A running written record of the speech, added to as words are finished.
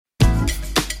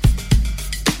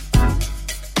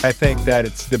I think that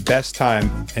it's the best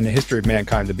time in the history of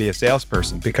mankind to be a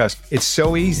salesperson because it's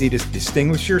so easy to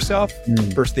distinguish yourself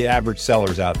versus the average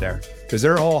sellers out there. Because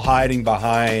they're all hiding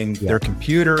behind their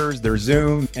computers, their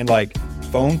Zoom, and like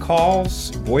phone calls,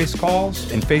 voice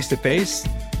calls, and face-to-face.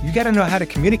 You got to know how to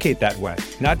communicate that way.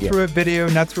 Not through a video,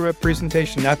 not through a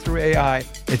presentation, not through AI.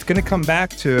 It's going to come back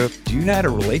to, do you know how to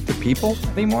relate to people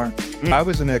anymore? I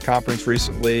was in a conference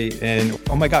recently and,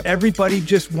 oh my God, everybody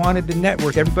just wanted to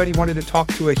network. Everybody wanted to talk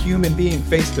to a human being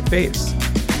face-to-face.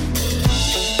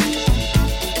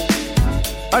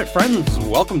 All right, friends,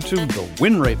 welcome to the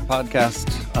Win Rate Podcast.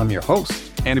 I'm your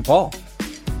host, Andy Paul.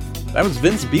 That was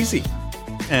Vince Beasy.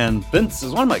 And Vince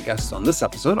is one of my guests on this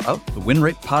episode of the Win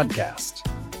Rate Podcast.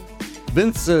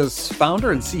 Vince is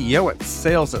founder and CEO at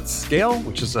Sales at Scale,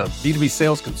 which is a B2B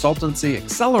sales consultancy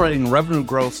accelerating revenue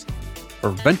growth for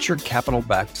venture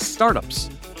capital-backed startups.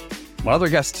 My other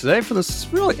guests today for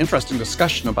this really interesting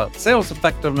discussion about sales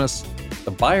effectiveness,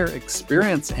 the buyer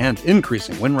experience, and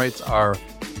increasing win rates are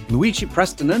Luigi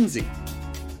Prestinenzi.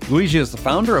 Luigi is the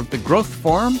founder of the Growth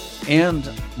Forum and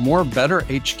More Better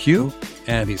HQ,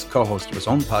 and he's co-host of his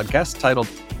own podcast titled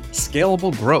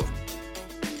Scalable Growth.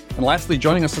 And lastly,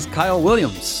 joining us is Kyle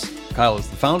Williams. Kyle is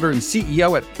the founder and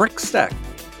CEO at Brickstack,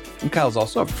 and Kyle's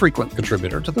also a frequent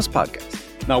contributor to this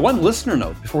podcast. Now, one listener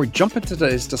note before we jump into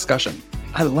today's discussion.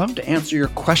 I'd love to answer your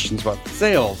questions about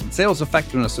sales and sales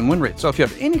effectiveness and win rates. So if you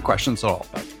have any questions at all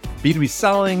about B2B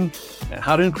selling and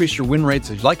how to increase your win rates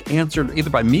that you'd like answered either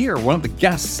by me or one of the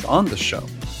guests on the show,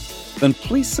 then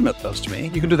please submit those to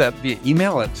me. You can do that via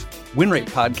email at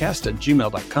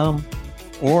winratepodcast@gmail.com,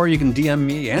 or you can DM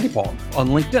me, Andy Paul, on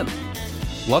LinkedIn.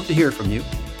 Love to hear from you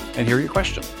and hear your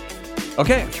question.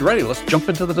 Okay, if you're ready, let's jump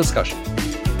into the discussion.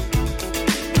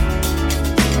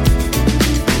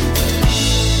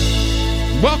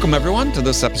 Welcome, everyone, to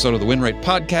this episode of the Win Rate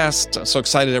Podcast. So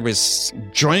excited everybody's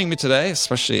joining me today,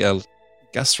 especially a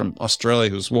guest from Australia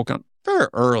who's woken up very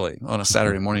early on a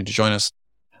Saturday morning to join us,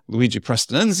 Luigi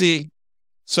Prestinenzi.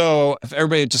 So if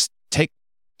everybody just take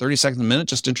 30 seconds a minute,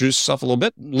 just introduce yourself a little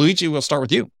bit. Luigi, we'll start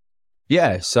with you.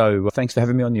 Yeah, so thanks for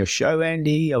having me on your show,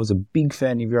 Andy. I was a big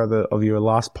fan of your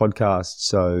last podcast,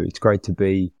 so it's great to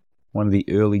be one of the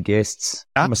early guests.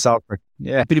 I'm a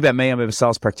bit about me. I'm a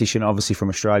sales practitioner, obviously from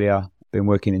Australia. Been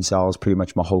working in sales pretty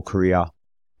much my whole career.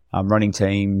 I'm running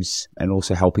teams and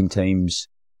also helping teams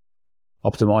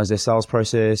optimize their sales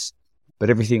process. But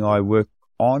everything I work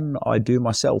on, I do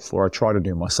myself, or I try to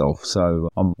do myself. So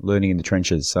I'm learning in the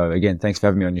trenches. So again, thanks for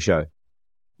having me on your show.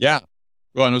 Yeah.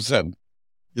 Well, and as I said,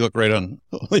 you look great on,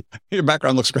 your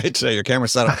background looks great today. Your camera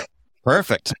setup,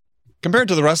 perfect. Compared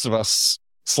to the rest of us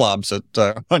slobs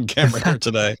on camera here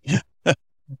today.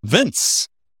 Vince,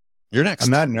 you're next.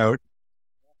 On that note,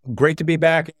 great to be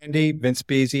back, Andy. Vince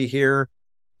Beasy here.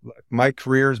 My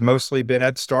career has mostly been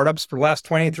at startups for the last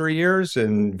 23 years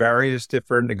in various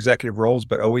different executive roles,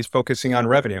 but always focusing on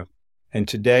revenue. And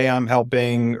today I'm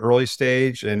helping early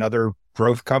stage and other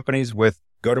growth companies with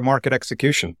go-to-market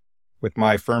execution with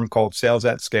my firm called Sales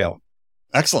at Scale.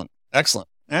 Excellent. Excellent.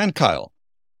 And Kyle.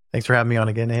 Thanks for having me on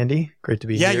again, Andy. Great to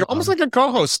be here. Yeah, you're almost like a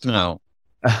co-host now.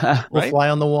 We'll fly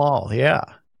on the wall. Yeah.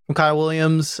 I'm Kyle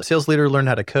Williams, sales leader, learned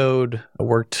how to code. I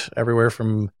worked everywhere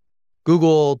from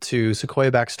Google to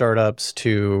Sequoia-backed startups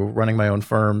to running my own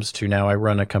firms to now I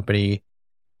run a company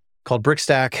called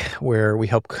Brickstack where we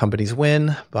help companies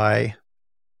win by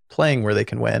playing where they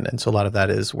can win. And so a lot of that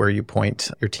is where you point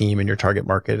your team and your target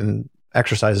market and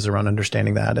exercises around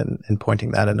understanding that and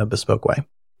pointing that in a bespoke way.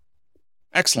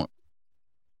 Excellent.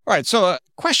 All right. So a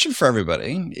question for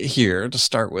everybody here to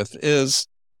start with is,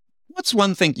 what's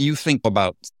one thing you think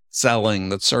about selling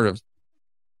that's sort of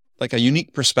like a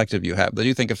unique perspective you have that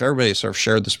you think if everybody sort of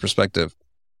shared this perspective,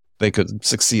 they could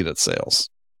succeed at sales?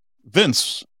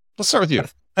 Vince, let's start with you.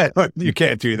 You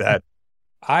can't do that.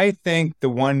 I think the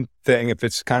one thing, if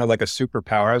it's kind of like a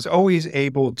superpower, I was always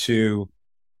able to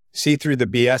see through the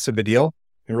BS of a deal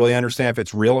and really understand if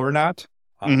it's real or not.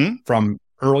 From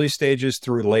early stages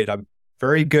through late, I'm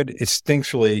very good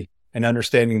instinctually in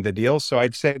understanding the deal. So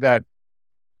I'd say that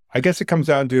I guess it comes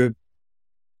down to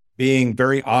being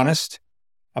very honest.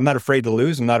 I'm not afraid to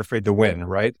lose. I'm not afraid to win,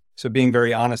 right? So being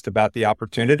very honest about the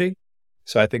opportunity.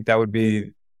 So I think that would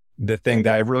be the thing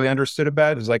that I really understood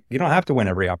about is like, you don't have to win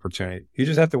every opportunity. You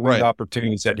just have to win the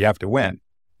opportunities that you have to win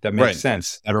that make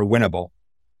sense, that are winnable.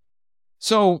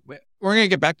 So we're going to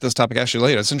get back to this topic actually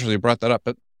later. It's interesting you brought that up.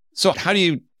 But so how do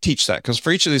you teach that? Because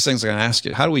for each of these things I'm going to ask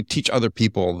you, how do we teach other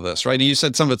people this, right? And you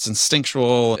said some of it's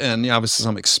instinctual and obviously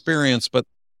some experience, but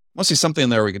mostly something in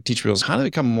there we could teach people is how to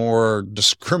become more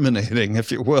discriminating,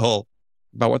 if you will,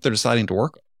 about what they're deciding to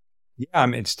work with. Yeah,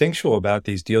 I'm instinctual about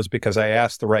these deals because I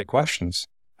ask the right questions.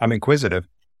 I'm inquisitive.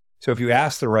 So if you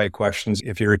ask the right questions,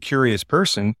 if you're a curious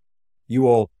person, you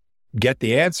will get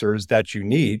the answers that you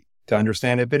need to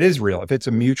understand if it is real, if it's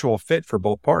a mutual fit for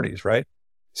both parties, right?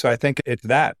 So I think it's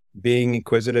that, being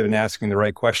inquisitive and asking the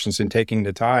right questions and taking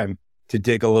the time to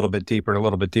dig a little bit deeper and a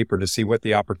little bit deeper to see what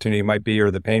the opportunity might be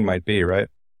or the pain might be, right?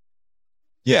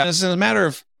 Yeah, it's a matter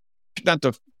of, not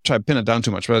to try to pin it down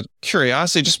too much, but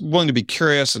curiosity, just willing to be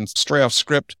curious and stray off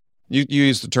script. You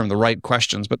use the term the right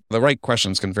questions, but the right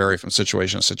questions can vary from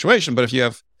situation to situation. But if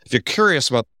you're curious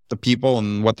about the people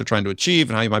and what they're trying to achieve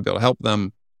and how you might be able to help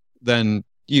them, then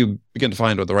you begin to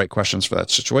find what the right questions for that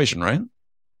situation, right?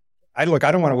 I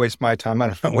don't want to waste my time. I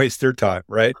don't want to waste their time,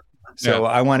 right? So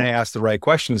I want to ask the right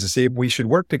questions to see if we should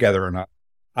work together or not.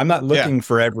 I'm not looking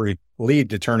for every lead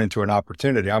to turn into an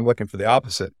opportunity. I'm looking for the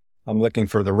opposite. I'm looking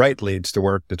for the right leads to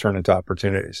work to turn into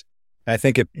opportunities. And I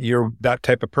think if you're that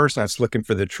type of person that's looking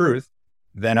for the truth,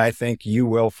 then I think you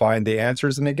will find the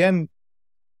answers. And again,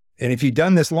 and if you've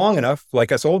done this long enough,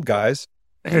 like us old guys,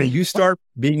 you start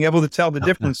being able to tell the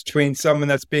difference between someone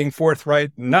that's being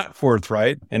forthright and not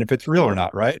forthright, and if it's real or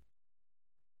not, right?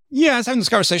 Yeah, I was having this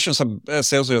conversation with some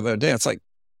sales leader the other day. It's like,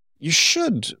 you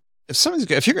should, if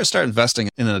you're going to start investing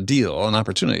in a deal, an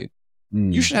opportunity,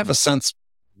 you should have a sense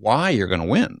why you're going to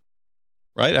win,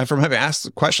 right? From having asked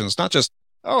the question, it's not just,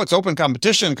 oh, it's open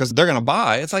competition because they're going to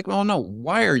buy. It's like, well, no,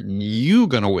 why are you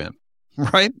going to win,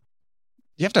 right?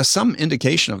 You have to have some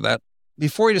indication of that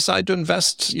before you decide to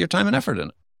invest your time and effort in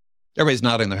it. Everybody's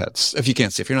nodding their heads. If you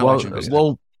can't see, if you're not watching this.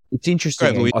 Well, it's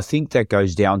interesting. I think that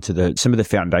goes down to some of the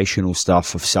foundational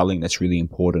stuff of selling that's really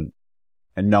important,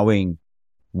 and knowing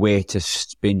where to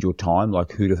spend your time,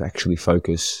 like who to actually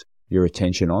focus your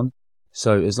attention on.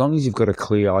 So as long as you've got a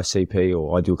clear ICP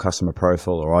or ideal customer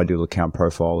profile or ideal account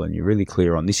profile, and you're really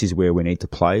clear on this is where we need to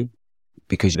play,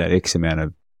 because that X amount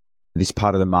of this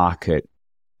part of the market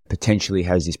potentially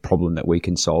has this problem that we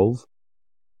can solve,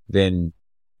 then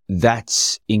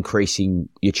that's increasing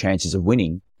your chances of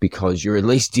winning, because you're at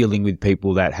least dealing with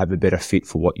people that have a better fit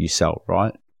for what you sell,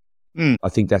 right? I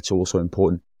think that's also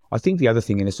important. I think the other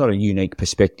thing, and it's not a unique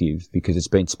perspective because it's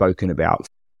been spoken about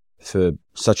for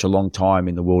such a long time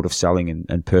in the world of selling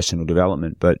and personal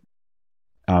development, but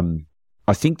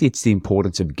I think it's the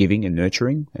importance of giving and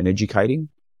nurturing and educating,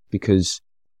 because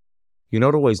you're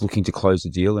not always looking to close the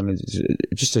deal. And it's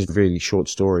just a very short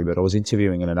story, but I was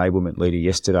interviewing an enablement leader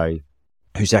yesterday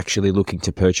who's actually looking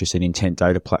to purchase an intent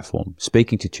data platform,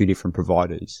 speaking to two different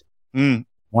providers.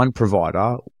 One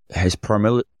provider has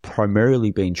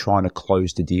primarily been trying to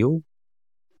close the deal,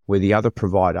 where the other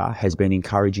provider has been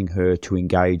encouraging her to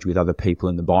engage with other people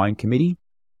in the buying committee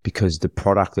because the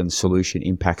product and solution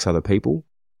impacts other people,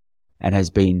 and has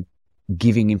been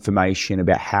giving information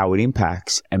about how it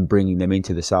impacts and bringing them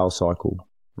into the sales cycle,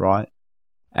 right?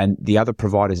 And the other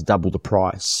provider's doubled the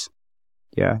price.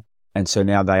 Yeah. And so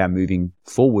now they are moving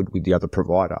forward with the other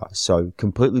provider. So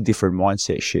completely different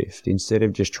mindset shift. Instead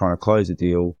of just trying to close a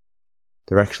deal,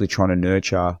 they're actually trying to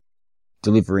nurture,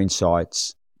 deliver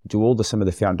insights, do some of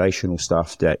the foundational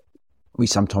stuff that we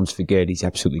sometimes forget is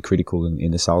absolutely critical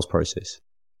in the sales process.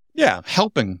 Yeah,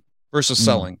 helping versus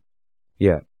selling.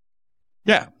 Yeah.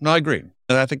 Yeah, no, I agree.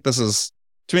 And I think this is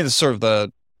sort of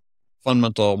the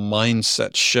fundamental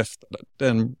mindset shift.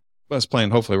 And as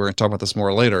planned, hopefully we're going to talk about this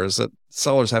more later, is that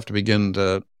sellers have to begin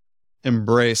to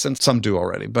embrace, and some do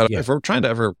already, but if we're trying to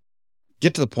ever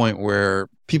get to the point where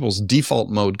people's default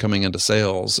mode coming into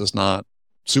sales is not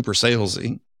super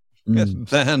salesy,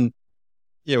 then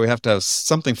we have to have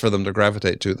something for them to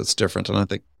gravitate to that's different. And I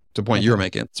think to the point you're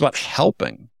making, it's about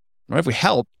helping, right? If we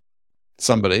help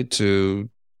somebody to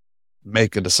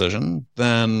make a decision,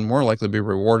 then more likely to be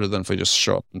rewarded than if we just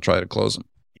show up and try to close them.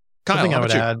 Kyle, something I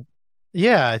would add.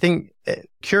 Yeah, I think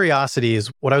curiosity is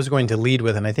what I was going to lead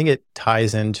with. And I think it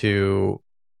ties into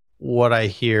what I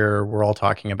hear we're all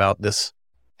talking about, this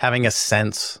having a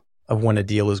sense of when a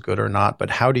deal is good or not. But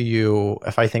how do you,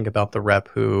 if I think about the rep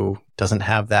who doesn't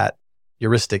have that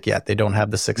heuristic yet, they don't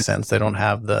have the sixth sense, they don't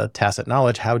have the tacit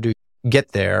knowledge, how do you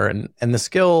get there? And the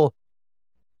skill,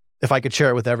 if I could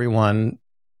share it with everyone,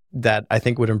 that I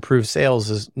think would improve sales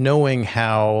is knowing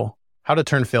how to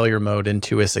turn failure mode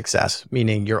into a success,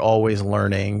 meaning you're always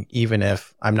learning, even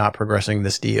if I'm not progressing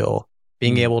this deal,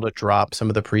 being able to drop some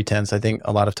of the pretense. I think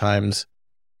a lot of times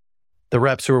the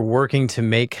reps who are working to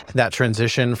make that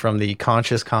transition from the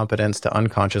conscious competence to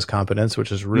unconscious competence,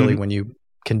 which is really when you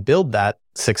can build that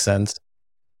sixth sense,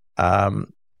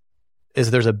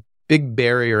 is there's a big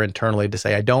barrier internally to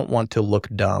say, I don't want to look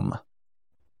dumb.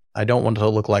 I don't want to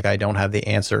look like I don't have the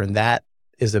answer. And that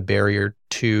is a barrier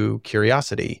to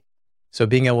curiosity. So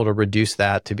being able to reduce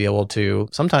that, to be able to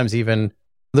sometimes even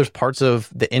There's parts of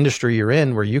the industry you're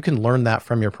in where you can learn that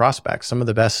from your prospects. Some of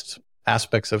the best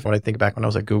aspects of when I think back when I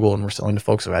was at Google and we're selling to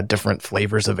folks who had different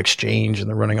flavors of Exchange and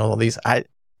they're running all of these,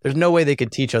 there's no way they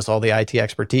could teach us all the IT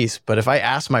expertise. But if I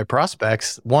ask my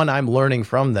prospects, one, I'm learning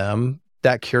from them.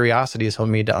 That curiosity is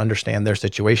helping me to understand their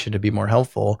situation to be more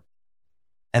helpful.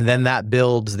 And then that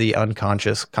builds the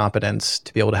unconscious competence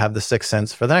to be able to have the sixth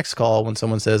sense for the next call. When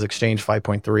someone says Exchange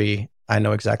 5.3, I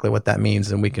know exactly what that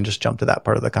means, and we can just jump to that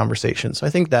part of the conversation. So I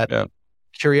think that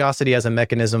curiosity as a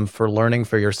mechanism for learning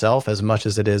for yourself as much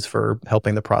as it is for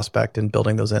helping the prospect and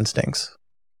building those instincts.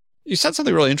 You said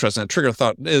something really interesting. A trigger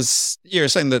thought is you're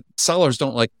saying that sellers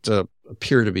don't like to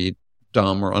appear to be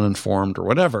dumb or uninformed or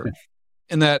whatever.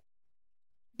 And that,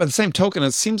 by the same token,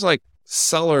 it seems like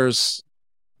sellers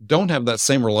don't have that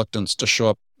same reluctance to show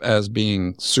up as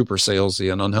being super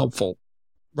salesy and unhelpful.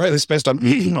 Right, at least based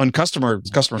on customer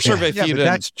survey feed. But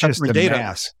that's just the data.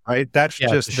 mask, right? That's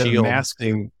just the them shield.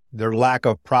 masking their lack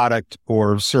of product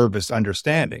or service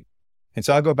understanding. And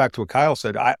so I'll go back to what Kyle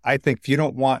said. I think if you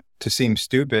don't want to seem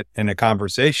stupid in a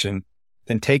conversation,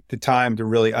 then take the time to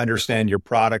really understand your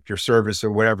product, your service, or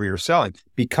whatever you're selling.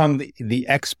 Become the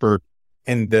expert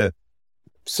in the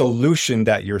solution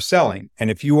that you're selling. And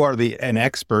if you are an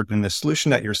expert in the solution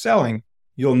that you're selling,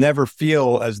 you'll never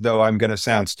feel as though I'm going to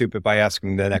sound stupid by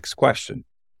asking the next question.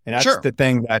 And that's the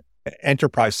thing that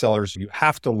enterprise sellers, you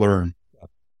have to learn.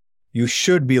 You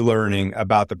should be learning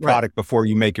about the product before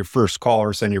you make your first call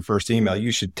or send your first email.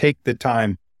 You should take the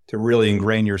time to really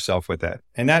ingrain yourself with that.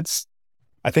 And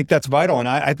I think that's vital. And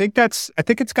I think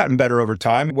it's gotten better over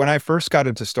time. When I first got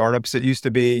into startups, it used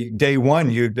to be day one,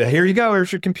 here you go,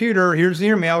 here's your computer, here's the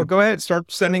email, go ahead, start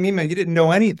sending email. You didn't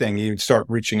know anything. You'd start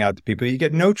reaching out to people. You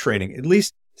get no training. At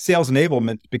least sales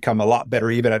enablement's become a lot better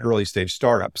even at early stage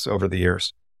startups over the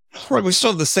years. Right. We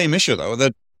still have the same issue, though,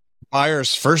 that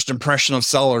buyers' first impression of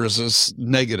sellers is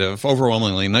negative,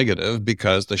 overwhelmingly negative,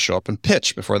 because they show up and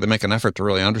pitch before they make an effort to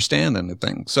really understand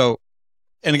anything. So,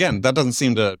 and again, that doesn't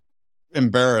seem to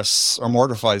embarrass or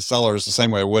mortify sellers the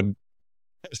same way it would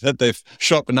that they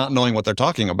show up and not knowing what they're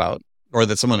talking about, or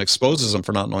that someone exposes them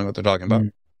for not knowing what they're talking about.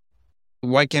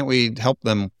 Why can't we help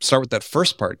them start with that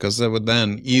first part? Because it would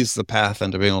then ease the path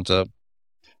into being able to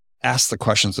ask the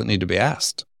questions that need to be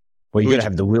asked. Well, you got to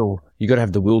have the will. You got to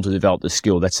have the will to develop the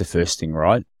skill. That's the first thing,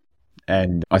 right?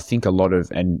 And I think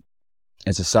and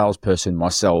as a salesperson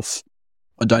myself,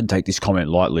 I don't take this comment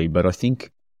lightly, but I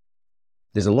think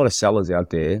there's a lot of sellers out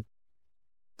there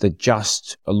that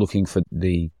just are looking for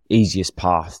the easiest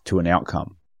path to an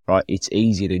outcome, right? It's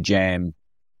easier to jam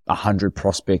 100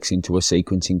 prospects into a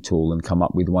sequencing tool and come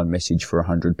up with one message for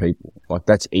 100 people. Like,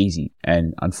 that's easy.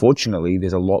 And unfortunately,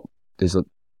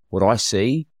 what I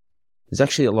see, there's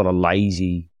actually a lot of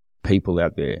lazy people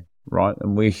out there, right?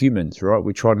 And we're humans, right?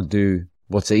 We try to do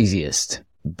what's easiest,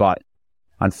 but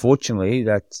unfortunately,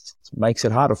 that makes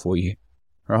it harder for you,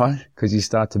 right? Because you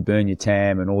start to burn your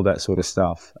TAM and all that sort of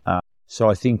stuff. So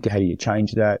I think, how do you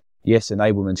change that? Yes,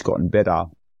 enablement's gotten better,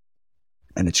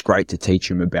 and it's great to teach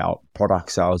them about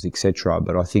product sales, etc.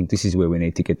 But I think this is where we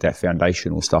need to get that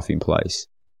foundational stuff in place.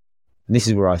 And this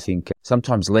is where I think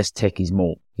sometimes less tech is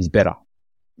better.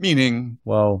 Meaning?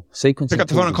 Well, sequencing. Pick up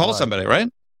the phone and call somebody,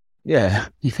 right? Yeah.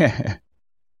 Yeah.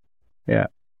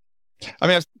 I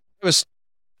mean, I was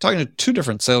talking to two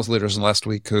different sales leaders in last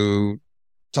week who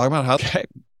talking about how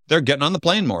they're getting on the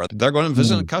plane more. They're going and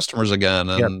visiting customers again,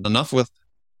 and enough with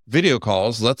video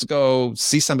calls. Let's go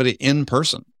see somebody in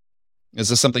person. Is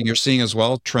this something you're seeing as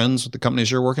well? Trends with the companies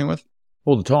you're working with?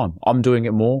 All the time. I'm doing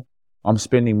it more. I'm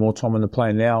spending more time on the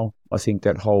plane now. I think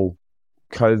that whole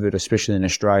COVID, especially in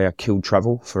Australia, killed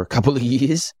travel for a couple of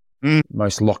years.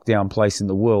 Most lockdown place in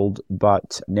the world.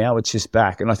 But now it's just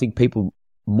back. And I think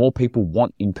more people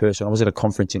want in person. I was at a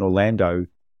conference in Orlando. It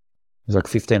was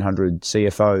like 1,500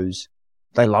 CFOs.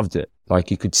 They loved it. Like,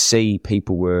 you could see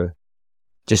people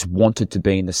just wanted to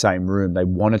be in the same room. They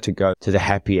wanted to go to the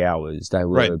happy hours. They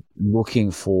were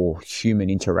looking for human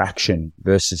interaction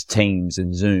versus Teams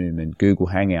and Zoom and Google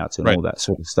Hangouts and all that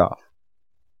sort of stuff.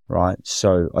 Right.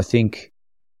 So I think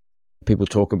people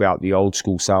talk about the old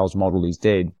school sales model is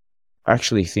dead. I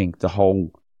actually think the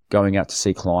whole going out to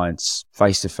see clients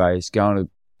face to face, going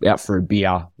out for a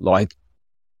beer, like,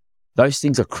 those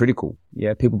things are critical.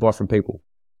 Yeah. People buy from people.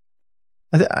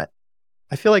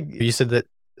 I feel like you said that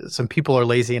some people are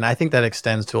lazy, and I think that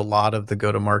extends to a lot of the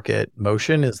go-to-market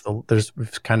motion.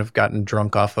 We've kind of gotten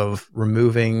drunk off of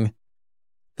removing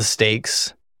the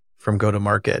stakes from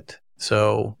go-to-market.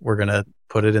 So we're going to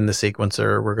put it in the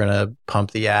sequencer. We're going to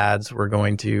pump the ads. We're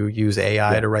going to use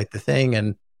AI to write the thing.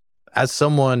 And as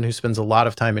someone who spends a lot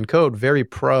of time in code, very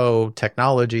pro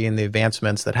technology and the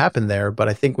advancements that happen there. But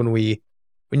I think when we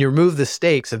when you remove the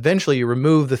stakes, eventually you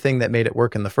remove the thing that made it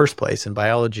work in the first place. In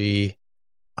biology,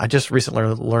 I just recently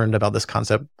learned about this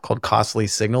concept called costly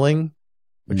signaling,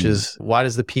 which is, why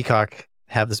does the peacock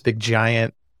have this big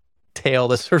giant tail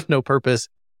that serves no purpose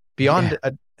beyond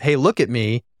hey, look at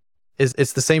me?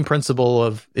 It's the same principle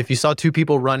of, if you saw two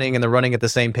people running and they're running at the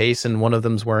same pace and one of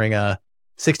them's wearing a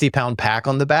 60-pound pack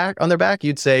on their back,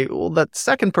 you'd say, well, that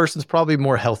second person's probably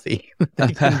more healthy.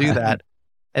 They can do that.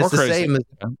 It's the same as,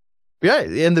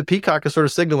 and the peacock is sort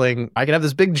of signaling, I can have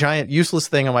this big giant useless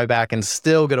thing on my back and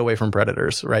still get away from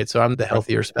predators, right? So I'm the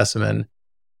healthier specimen.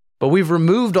 But we've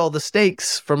removed all the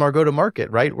stakes from our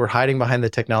go-to-market, right? We're hiding behind the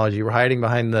technology. We're hiding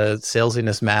behind the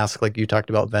salesiness mask, like you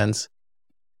talked about, Vince.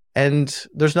 And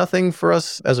there's nothing for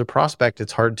us as a prospect.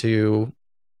 It's hard to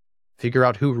figure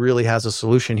out who really has a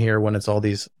solution here when it's all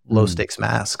these low-stakes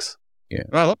masks. Yeah,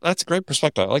 well, that's a great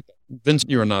perspective. I like that. Vince,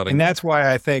 you were nodding. And that's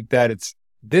why I think that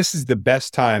this is the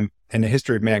best time in the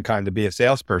history of mankind to be a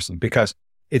salesperson, because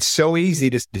it's so easy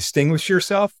to distinguish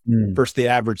yourself versus the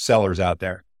average sellers out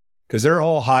there. Because they're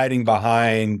all hiding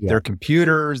behind their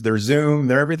computers, their Zoom,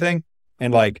 their everything.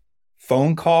 And like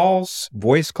phone calls,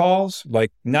 voice calls,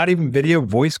 like not even video,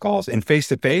 voice calls and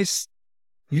face-to-face,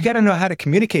 you got to know how to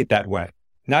communicate that way.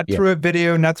 Not through a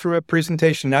video, not through a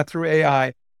presentation, not through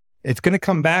AI. It's going to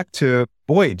come back to,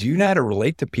 boy, do you know how to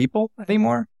relate to people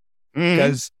anymore?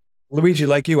 Because Luigi,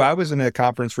 like you, I was in a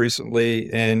conference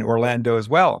recently in Orlando as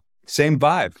well. Same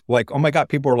vibe. Like, oh my God,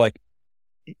 people were like,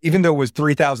 even though it was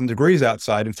 3,000 degrees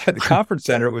outside inside the conference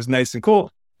center, it was nice and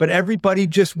cool. But everybody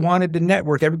just wanted to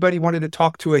network. Everybody wanted to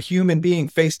talk to a human being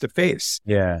face to face.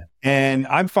 Yeah. And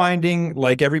I'm finding,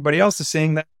 like everybody else is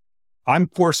seeing, that I'm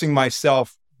forcing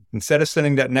myself, instead of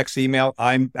sending that next email,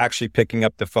 I'm actually picking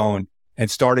up the phone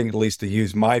and starting at least to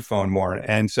use my phone more.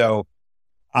 And so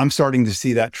I'm starting to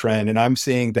see that trend, and I'm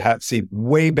seeing see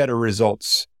way better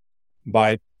results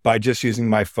by just using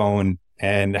my phone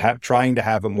and trying to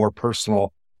have a more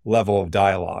personal level of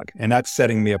dialogue. And that's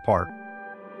setting me apart.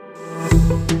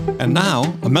 And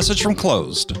now, a message from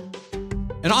Closed.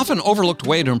 An often overlooked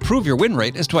way to improve your win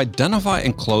rate is to identify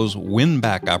and close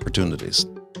win-back opportunities.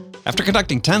 After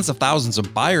conducting tens of thousands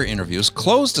of buyer interviews,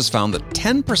 Closed has found that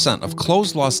 10% of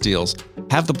closed-lost deals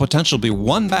have the potential to be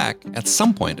won back at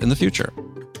some point in the future.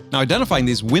 Now, identifying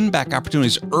these win-back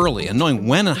opportunities early and knowing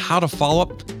when and how to follow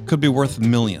up could be worth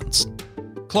millions.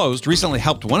 Closed recently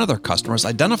helped one of their customers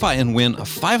identify and win a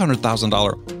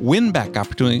 $500,000 win-back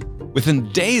opportunity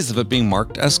within days of it being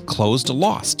marked as closed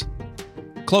lost.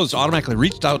 Closed automatically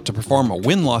reached out to perform a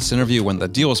win-loss interview when the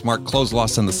deal was marked closed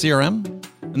lost in the CRM,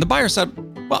 and the buyer said,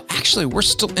 well, actually, we're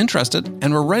still interested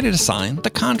and we're ready to sign the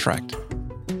contract.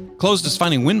 Closed is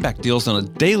finding win-back deals on a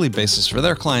daily basis for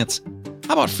their clients.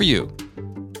 How about for you?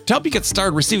 To help you get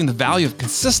started receiving the value of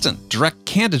consistent, direct,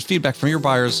 candid feedback from your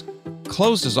buyers,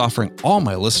 Closed is offering all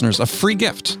my listeners a free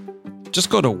gift. Just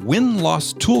go to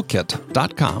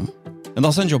winlosstoolkit.com and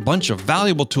they'll send you a bunch of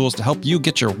valuable tools to help you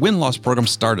get your win-loss program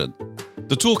started.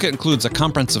 The toolkit includes a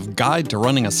comprehensive guide to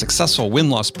running a successful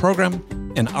win-loss program,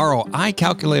 an ROI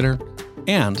calculator,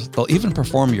 and they'll even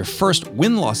perform your first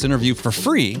win-loss interview for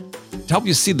free to help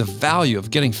you see the value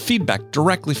of getting feedback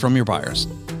directly from your buyers.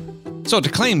 So to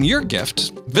claim your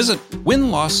gift, visit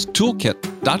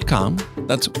winlosstoolkit.com.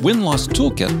 That's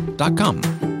winlosstoolkit.com.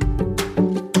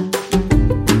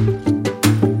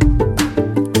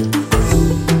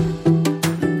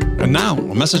 And now,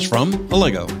 a message from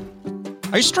Allego.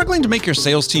 Are you struggling to make your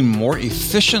sales team more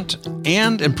efficient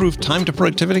and improve time to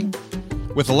productivity?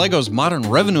 With Allego's modern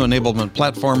revenue enablement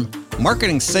platform,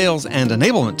 marketing, sales, and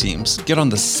enablement teams get on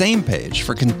the same page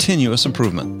for continuous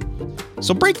improvement.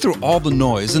 So break through all the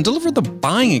noise and deliver the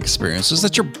buying experiences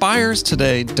that your buyers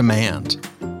today demand.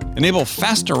 Enable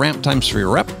faster ramp times for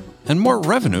your rep and more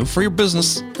revenue for your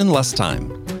business in less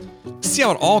time. See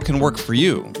how it all can work for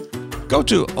you. Go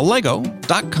to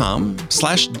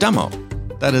allego.com/demo.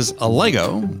 That is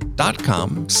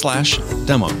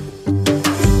allego.com/demo.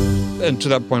 And to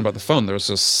that point about the phone, there was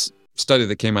this study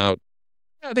that came out,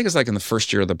 I think it's like in the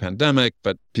first year of the pandemic,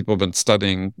 but people have been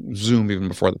studying Zoom even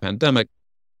before the pandemic.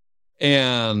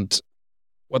 And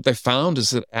what they found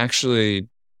is that actually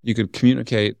you could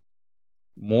communicate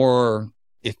more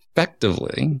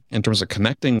effectively in terms of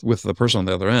connecting with the person on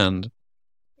the other end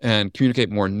and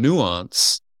communicate more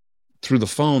nuance through the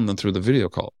phone than through the video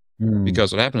call.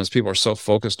 Because what happens is people are so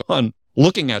focused on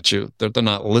looking at you that they're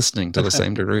not listening to the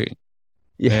same degree.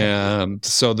 And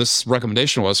so this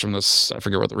recommendation was from this, I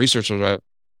forget what the research was,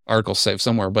 article saved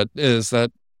somewhere, but is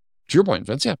that, to your point,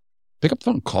 Vince, pick up the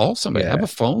phone, call somebody, have a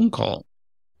phone call.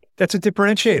 That's a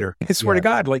differentiator. I swear to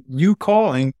God, like you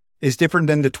calling is different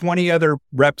than the 20 other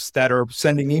reps that are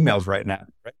sending emails right now.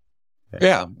 Right?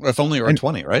 Yeah. If only you were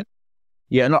 20, right?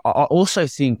 Yeah. And I also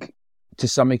think to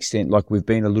some extent, like we've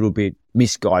been a little bit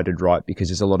misguided, right? Because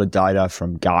there's a lot of data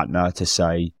from Gartner to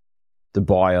say the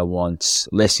buyer wants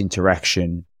less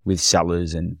interaction with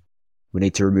sellers and we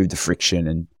need to remove the friction.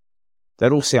 And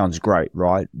that all sounds great,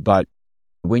 right? But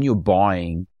when you're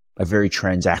buying a very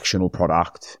transactional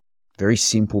product, very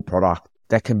simple product,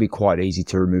 that can be quite easy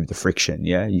to remove the friction.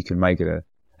 Yeah. You can make it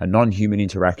a non-human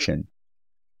interaction.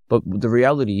 But the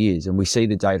reality is, and we see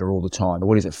the data all the time,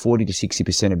 what is it? 40 to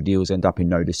 60% of deals end up in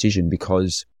no decision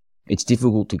because it's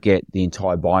difficult to get the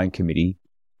entire buying committee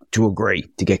to agree,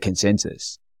 to get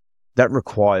consensus. That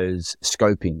requires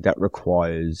scoping. That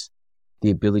requires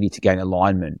the ability to gain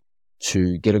alignment,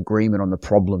 to get agreement on the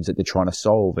problems that they're trying to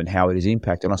solve and how it is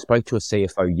impacted. And I spoke to a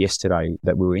CFO yesterday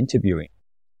that we were interviewing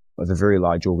of a very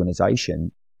large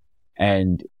organization.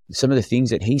 And some of the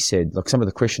things that he said, like some of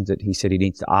the questions that he said he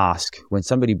needs to ask when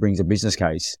somebody brings a business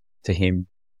case to him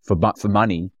for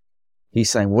money, he's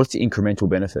saying, what's the incremental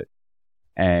benefit?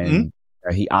 And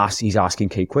he's asking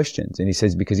key questions. And he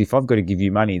says, because if I've got to give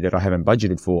you money that I haven't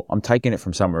budgeted for, I'm taking it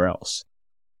from somewhere else.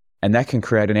 And that can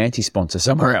create an anti-sponsor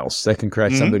somewhere else. That can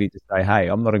create somebody to say, hey,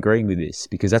 I'm not agreeing with this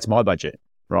because that's my budget,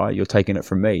 right? You're taking it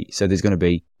from me. So there's going to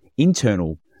be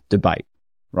internal debate,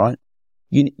 right?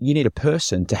 You need a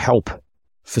person to help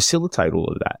facilitate all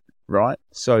of that, right?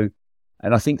 So,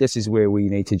 and I think this is where we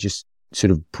need to just sort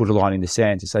of put a line in the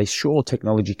sand to say, sure,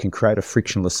 technology can create a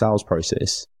frictionless sales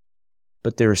process,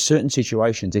 but there are certain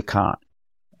situations it can't.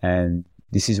 And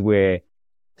this is where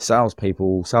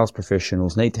salespeople, sales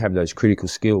professionals need to have those critical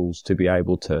skills to be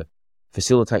able to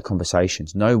facilitate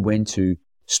conversations, know when to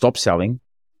stop selling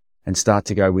and start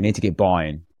to go, we need to get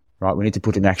buy-in, right? We need to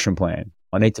put an action plan.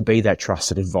 I need to be that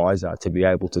trusted advisor to be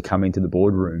able to come into the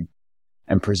boardroom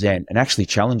and present and actually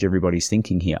challenge everybody's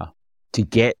thinking here to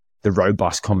get the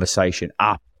robust conversation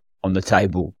up on the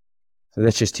table. So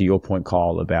that's just to your point,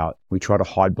 Kyle, about we try to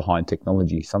hide behind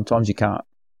technology. Sometimes you can't.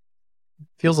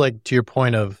 Feels like to your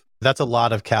point of that's a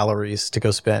lot of calories to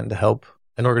go spend to help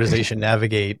an organization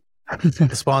navigate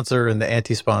the sponsor and the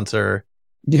anti-sponsor.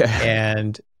 Yeah.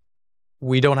 And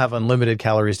we don't have unlimited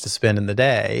calories to spend in the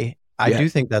day. I do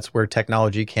think that's where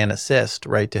technology can assist,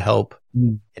 right? To help.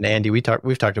 And Andy, we've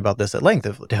talked about this at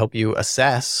length to help you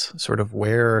assess sort of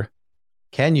where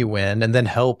can you win and then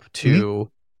help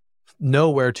to know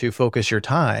where to focus your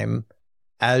time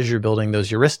as you're building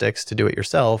those heuristics to do it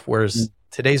yourself. Whereas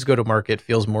today's go-to-market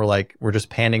feels more like we're just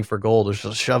panning for gold.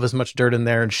 Just shove as much dirt in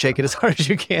there and shake it as hard as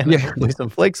you can. And hopefully some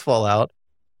flakes fall out.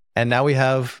 And now we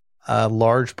have a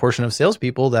large portion of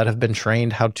salespeople that have been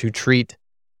trained how to treat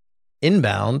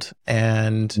inbound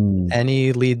and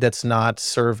any lead that's not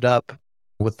served up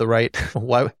with the right,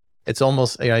 it's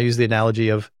almost, I use the analogy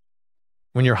of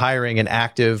when you're hiring an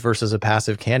active versus a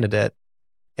passive candidate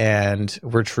and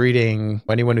we're treating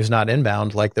anyone who's not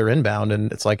inbound like they're inbound.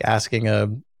 And it's like asking a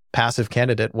passive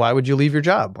candidate, why would you leave your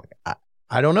job?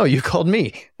 I don't know. You called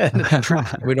me. And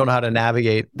we don't know how to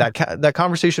navigate that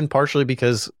conversation, partially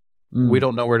because we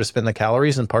don't know where to spend the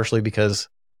calories and partially because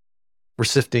we're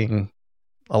sifting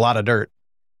a lot of dirt.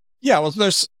 Yeah, well,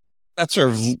 that sort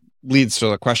of leads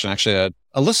to a question, actually,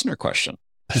 a listener question.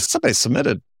 Somebody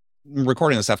submitted, I'm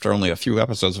recording this after only a few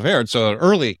episodes have aired, so an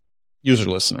early user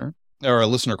listener, or a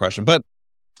listener question, but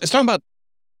it's talking about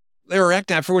they were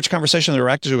reacting after which conversation they were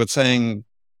reacting to with saying,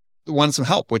 wanted some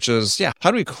help, which is,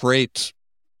 how do we create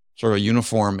sort of a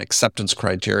uniform acceptance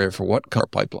criteria for what our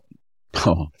pipeline,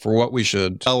 for what we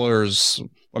should, sellers,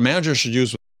 what managers should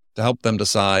use to help them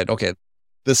decide, okay,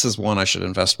 this is one I should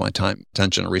invest my time,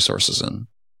 attention, and resources in.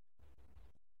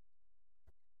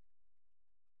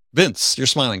 Vince, you're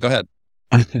smiling. Go ahead.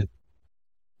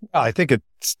 I think it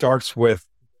starts with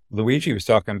Luigi was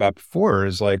talking about before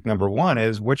is like, number one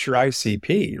is what's your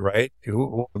ICP, right?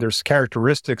 There's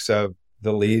characteristics of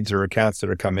the leads or accounts that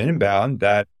are coming inbound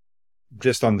that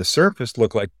just on the surface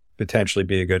look like potentially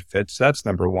be a good fit. So that's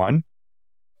number one.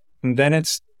 And then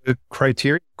it's the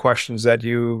criteria questions that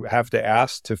you have to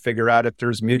ask to figure out if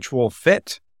there's mutual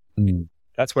fit.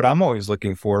 That's what I'm always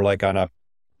looking for, like on a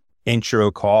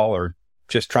intro call or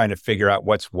just trying to figure out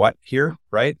what's what here,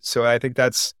 right? So I think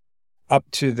that's up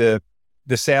to the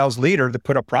sales leader to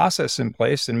put a process in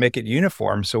place and make it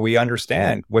uniform so we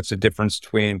understand what's the difference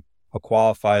between a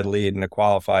qualified lead and a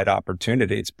qualified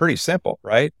opportunity. It's pretty simple,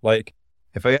 right? Like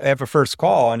if I have a first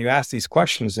call and you ask these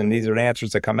questions and these are the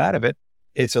answers that come out of it,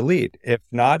 it's a lead. If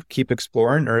not, keep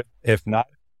exploring, or if not,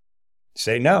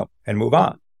 say no and move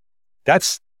on.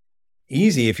 That's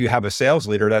easy if you have a sales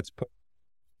leader that's put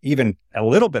even a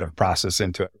little bit of process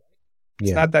into it.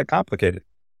 It's not that complicated.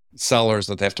 sellers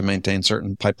that they have to maintain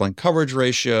certain pipeline coverage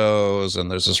ratios,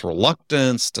 and there's this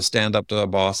reluctance to stand up to a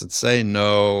boss and say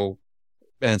no,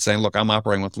 and saying, look, I'm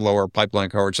operating with lower pipeline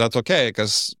coverage. That's okay,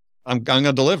 because I'm going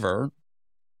to deliver.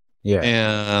 Yeah.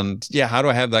 And yeah, how do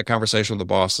I have that conversation with the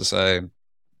boss to say,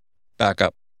 back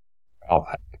up? Oh,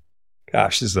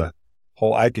 gosh, this is a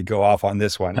whole, I could go off on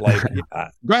this one. Like,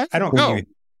 I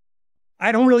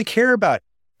don't really care about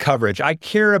coverage. I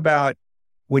care about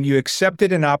when you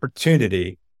accepted an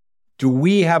opportunity, do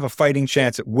we have a fighting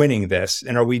chance at winning this?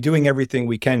 And are we doing everything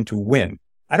we can to win?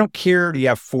 I don't care, do you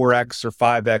have 4X or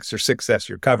 5X or 6X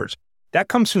your coverage? That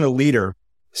comes from the leader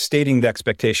stating the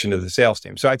expectation of the sales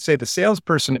team. So I'd say the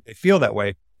salesperson, if they feel that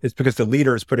way, is because the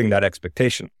leader is putting that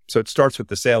expectation. So it starts with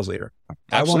the sales leader.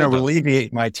 Absolutely. I want to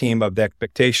alleviate my team of the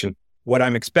expectation. What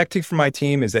I'm expecting from my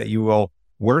team is that you will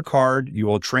work hard, you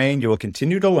will train, you will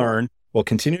continue to learn, we'll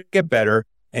continue to get better,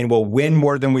 and we'll win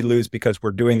more than we lose because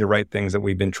we're doing the right things that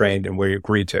we've been trained and we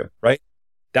agreed to, right?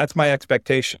 That's my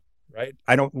expectation, right?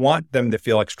 I don't want them to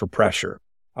feel extra pressure.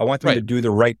 I want them to do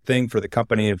the right thing for the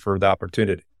company and for the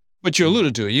opportunity. But you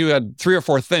alluded to it. You had 3 or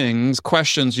 4 things,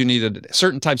 questions you needed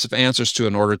certain types of answers to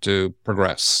in order to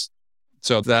progress.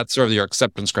 So that's sort of your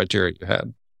acceptance criteria you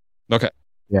had. Okay.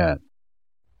 Yeah.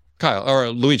 Kyle, or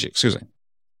Luigi, excuse me.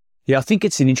 Yeah, I think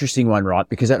it's an interesting one, right?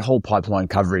 Because that whole pipeline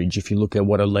coverage, if you look at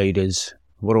what are leaders,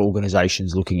 what are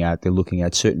organizations looking at, they're looking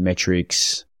at certain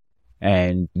metrics,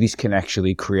 and this can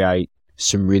actually create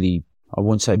some really, I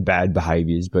wouldn't say bad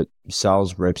behaviors, but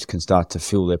sales reps can start to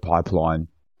fill their pipeline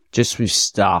just with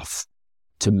stuff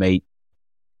to meet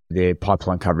their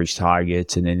pipeline coverage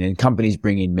targets. And then companies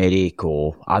bring in medic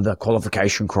or other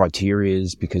qualification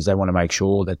criterias because they want to make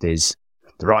sure that there's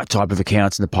the right type of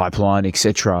accounts in the pipeline,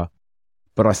 etc.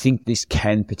 But I think this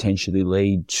can potentially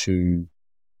lead to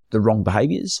the wrong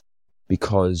behaviors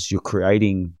because you're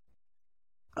creating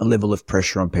a level of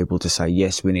pressure on people to say,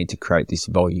 yes, we need to create this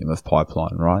volume of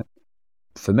pipeline, right?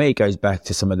 For me, it goes back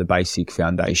to some of the basic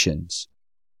foundations.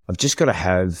 I've just got to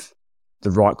have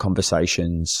the right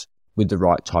conversations with the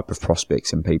right type of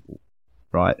prospects and people,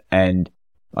 right? And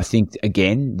I think,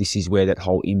 again, this is where that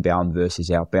whole inbound versus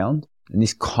outbound, and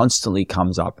this constantly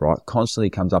comes up, right? Constantly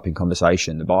comes up in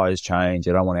conversation. The buyers change.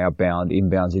 They don't want outbound.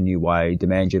 Inbound's a new way.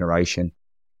 Demand generation.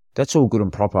 That's all good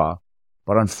and proper.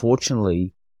 But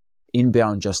unfortunately,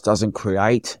 inbound just doesn't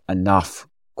create enough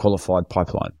qualified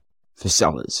pipeline for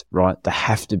sellers, right? They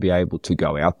have to be able to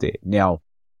go out there. Now,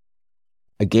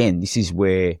 again, this is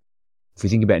where, if we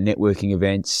think about networking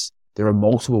events, there are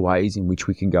multiple ways in which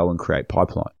we can go and create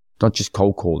pipeline, not just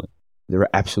cold calling. There are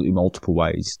absolutely multiple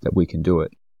ways that we can do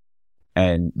it.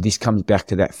 And this comes back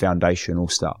to that foundational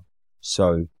stuff.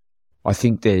 So I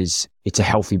think it's a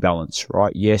healthy balance,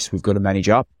 right? Yes, we've got to manage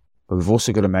up, but we've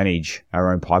also got to manage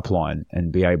our own pipeline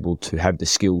and be able to have the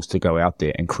skills to go out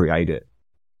there and create it.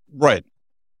 Right.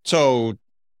 So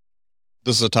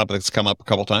this is a topic that's come up a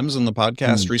couple times in the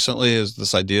podcast recently, is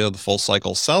this idea of the full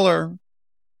cycle seller.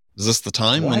 Is this the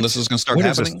time when this is going to start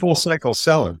happening? What is a full cycle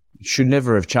seller? It should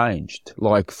never have changed.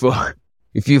 Like,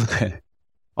 if you...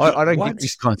 I don't get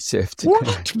this concept.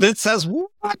 What? It says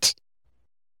what?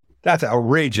 That's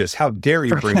outrageous. How dare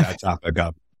you bring that topic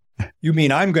up? You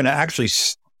mean I'm going to actually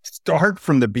start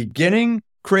from the beginning,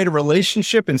 create a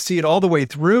relationship, and see it all the way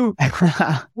through?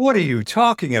 What are you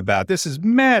talking about? This is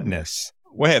madness.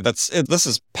 Wait, this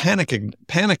is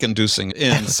panic-inducing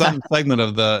in some segment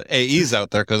of the AEs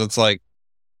out there, because it's like,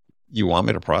 you want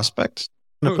me to prospect?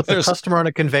 Put the customer on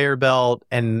a conveyor belt,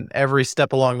 and every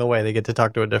step along the way, they get to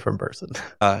talk to a different person.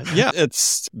 Yeah,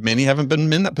 many haven't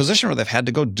been in that position where they've had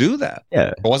to go do that.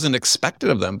 Yeah. It wasn't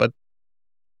expected of them, but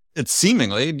it's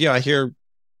seemingly, I hear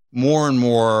more and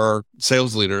more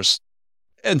sales leaders,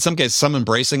 in some cases, some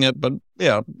embracing it, but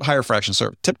higher fraction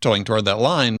sort of tiptoeing toward that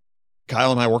line.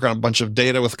 Kyle and I work on a bunch of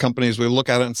data with companies. We look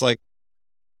at it and it's like,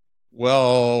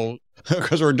 well,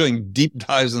 because we're doing deep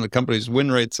dives in the company's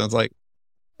win rates, and it's like,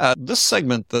 this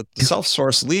segment that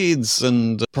self-source leads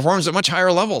and performs at much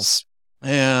higher levels.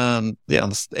 And the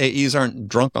AEs aren't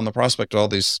drunk on the prospect of all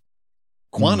these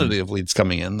quantity of leads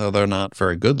coming in, though they're not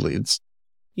very good leads.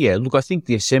 Yeah, look, I think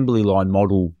the assembly line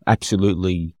model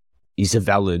absolutely is a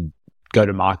valid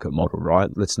go-to-market model, right?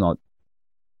 Let's not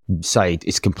say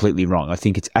it's completely wrong. I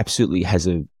think it's absolutely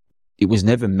it was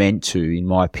never meant to, in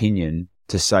my opinion,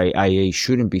 to say AE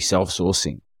shouldn't be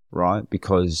self-sourcing, right?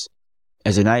 Because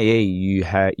as an AE,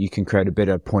 you can create a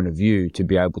better point of view to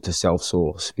be able to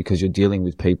self-source, because you're dealing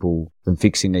with people and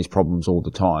fixing these problems all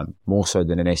the time, more so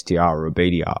than an SDR or a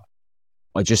BDR.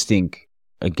 I just think,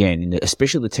 again,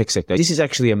 especially the tech sector, this is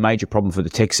actually a major problem for the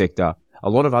tech sector. A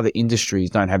lot of other industries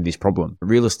don't have this problem.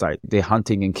 Real estate, they're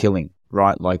hunting and killing,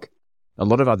 right? Like, a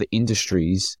lot of other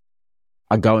industries,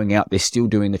 are going out, they're still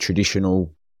doing the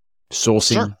traditional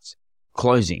sourcing,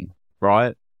 closing,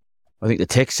 right? I think the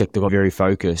tech sector got very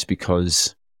focused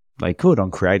because they could on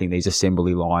creating these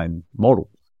assembly line models.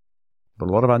 But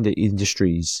a lot of other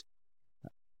industries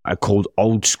are called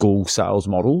old school sales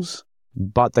models,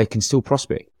 but they can still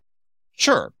prospect.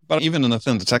 Sure. But even in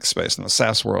the tech space, in the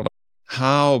SaaS world,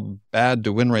 how bad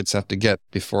do win rates have to get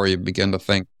before you begin to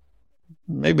think,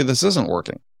 maybe this isn't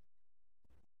working?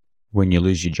 When you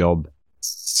lose your job.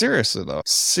 Seriously, though,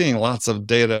 seeing lots of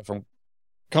data from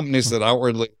companies that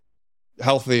outwardly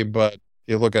healthy, but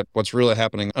you look at what's really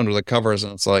happening under the covers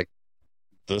and it's like,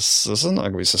 this isn't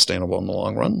going to be sustainable in the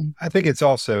long run. I think it's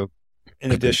also,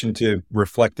 in addition to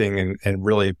reflecting and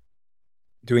really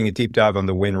doing a deep dive on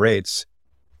the win rates,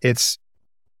 it's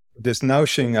this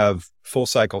notion of full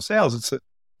cycle sales.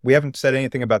 We haven't said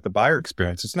anything about the buyer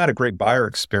experience. It's not a great buyer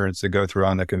experience to go through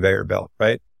on the conveyor belt,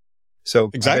 right?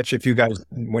 So exactly. I bet you if you guys,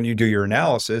 when you do your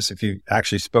analysis, if you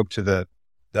actually spoke to the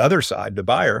other side, the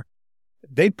buyer,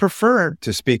 they'd prefer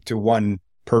to speak to one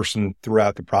person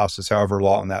throughout the process, however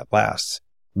long that lasts.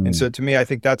 And so to me, I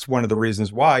think that's one of the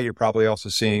reasons why you're probably also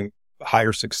seeing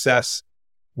higher success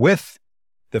with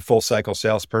the full cycle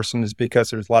salesperson is because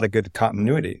there's a lot of good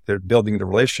continuity. They're building the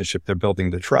relationship. They're building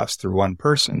the trust through one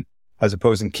person, as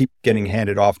opposed to keep getting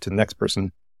handed off to the next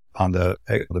person on the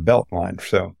belt line.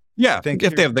 So yeah, I think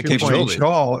if they have the capability,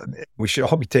 we should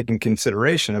all be taking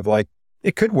consideration of like,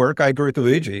 it could work. I agree with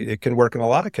Luigi. It can work in a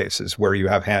lot of cases where you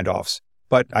have handoffs.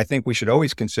 But I think we should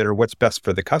always consider what's best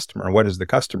for the customer. What is the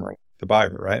customer, the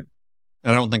buyer, right?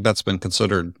 And I don't think that's been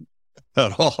considered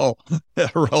at all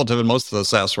relative in most of the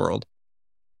SaaS world.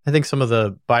 I think some of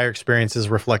the buyer experience is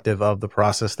reflective of the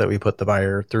process that we put the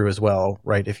buyer through as well,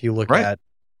 right? If you look at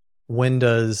when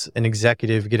does an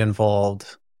executive get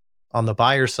involved on the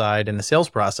buyer side in the sales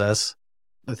process,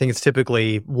 I think it's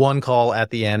typically one call at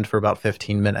the end for about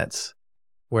 15 minutes.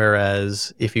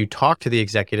 Whereas if you talk to the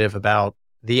executive about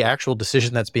the actual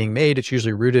decision that's being made, it's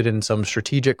usually rooted in some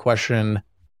strategic question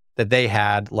that they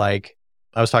had. Like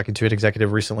I was talking to an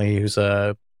executive recently who's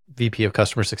a VP of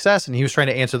customer success, and he was trying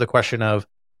to answer the question of,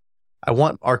 I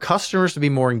want our customers to be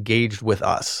more engaged with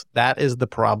us. That is the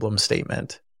problem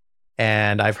statement.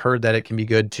 And I've heard that it can be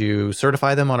good to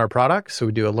certify them on our product. So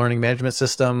we do a learning management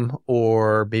system,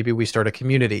 or maybe we start a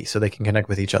community so they can connect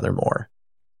with each other more.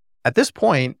 At this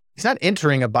point, he's not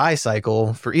entering a buy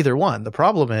cycle for either one. The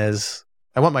problem is,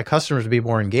 I want my customers to be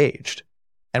more engaged.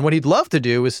 And what he'd love to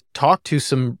do is talk to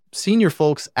some senior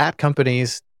folks at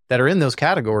companies that are in those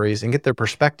categories and get their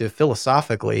perspective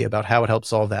philosophically about how it helps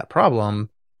solve that problem.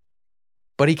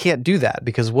 But he can't do that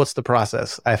because what's the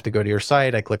process? I have to go to your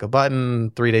site, I click a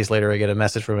button, 3 days later I get a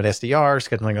message from an SDR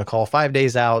scheduling a call 5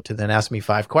 days out to then ask me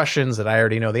 5 questions that I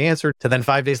already know the answer to, then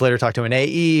 5 days later talk to an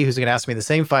AE who's going to ask me the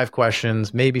same 5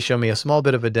 questions, maybe show me a small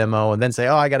bit of a demo, and then say,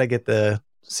 oh, I got to get the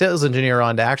sales engineer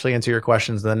on to actually answer your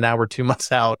questions. And then now we're 2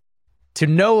 months out to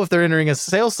know if they're entering a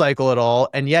sales cycle at all.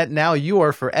 And yet now you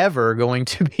are forever going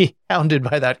to be hounded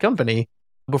by that company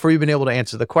before you've been able to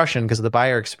answer the question because the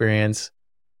buyer experience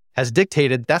has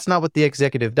dictated that's not what the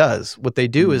executive does. What they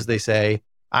do is they say,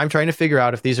 I'm trying to figure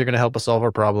out if these are going to help us solve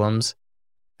our problems.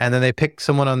 And then they pick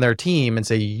someone on their team and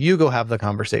say, you go have the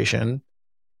conversation.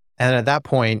 And at that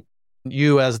point,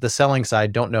 you as the selling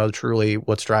side don't know truly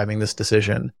what's driving this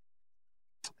decision.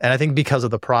 And I think because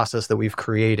of the process that we've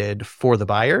created for the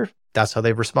buyer, that's how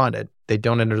they've responded. They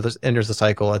don't enter the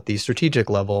cycle at the strategic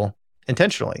level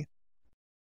intentionally.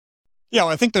 Yeah,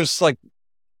 well, I think there's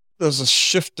a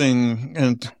shifting,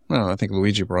 and I think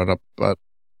Luigi brought up, but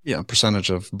percentage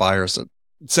of buyers that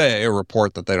say a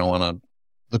report that they don't want to,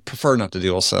 they prefer not to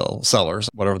deal with sellers,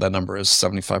 whatever that number is,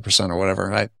 75% or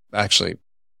whatever. I actually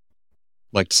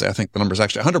like to say, I think the number is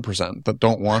actually 100% that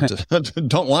don't want to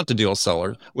don't want to deal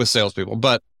with salespeople,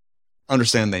 but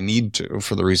understand they need to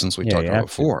for the reasons we talked about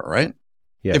before, right?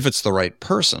 Yeah. If it's the right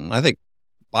person, I think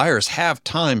buyers have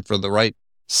time for the right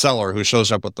seller who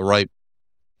shows up with the right,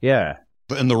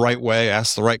 in the right way,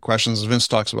 asks the right questions, as Vince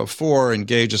talks about before,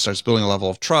 engages, starts building a level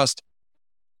of trust,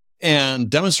 and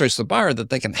demonstrates to the buyer that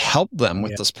they can help them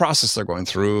with this process they're going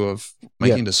through of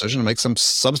making a decision to make some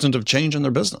substantive change in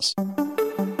their business.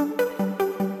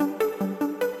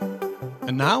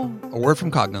 And now, a word from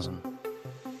Cognizant.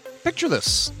 Picture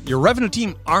this, your revenue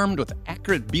team armed with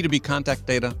accurate B2B contact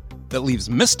data that leaves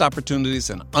missed opportunities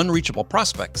and unreachable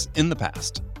prospects in the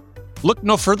past. Look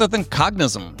no further than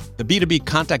Cognizant, the B2B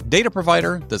contact data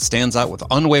provider that stands out with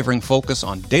unwavering focus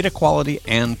on data quality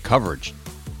and coverage.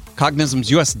 Cognizant's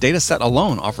US dataset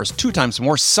alone offers 2 times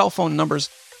more cell phone numbers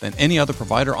than any other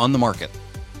provider on the market.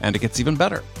 And it gets even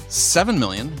better. 7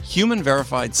 million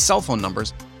human-verified cell phone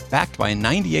numbers backed by a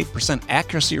 98%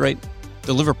 accuracy rate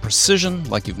deliver precision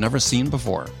like you've never seen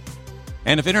before.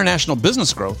 And if international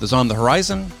business growth is on the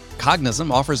horizon,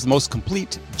 Cognism offers the most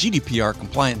complete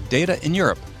GDPR-compliant data in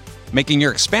Europe, making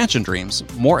your expansion dreams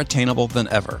more attainable than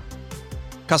ever.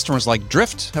 Customers like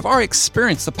Drift have already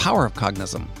experienced the power of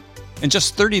Cognism. In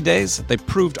just 30 days, they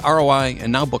proved ROI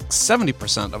and now book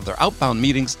 70% of their outbound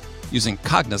meetings using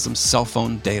Cognism's cell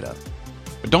phone data.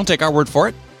 But don't take our word for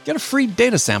it. Get a free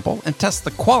data sample and test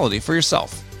the quality for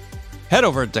yourself. Head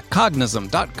over to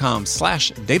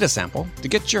cognism.com/datasample to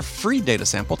get your free data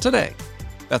sample today.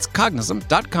 That's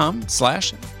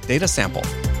cognism.com/datasample.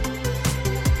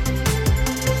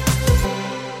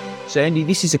 So, Andy,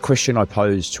 this is a question I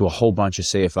posed to a whole bunch of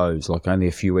CFOs like only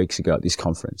a few weeks ago at this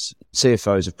conference.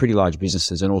 CFOs of pretty large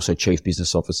businesses and also chief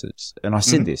business officers. And I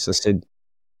said this, I said,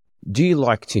 do you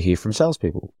like to hear from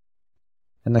salespeople?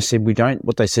 And they said, we don't.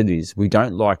 What they said is, we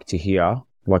don't like to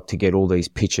get all these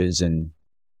pitches and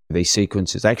these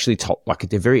sequences. They actually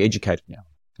they're very educated now.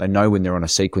 They know when they're on a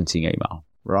sequencing email,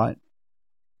 right?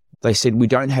 They said, we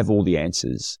don't have all the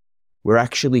answers. We're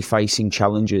actually facing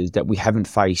challenges that we haven't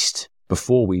faced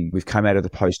before we've come out of the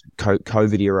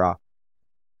post-COVID era.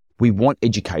 We want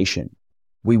education.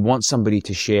 We want somebody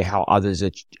to share how others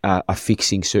are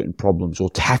fixing certain problems or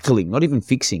tackling, not even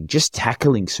fixing, just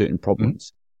tackling certain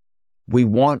problems. We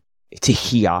want to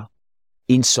hear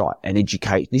insight and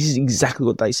educate. This is exactly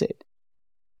what they said.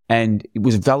 And it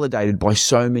was validated by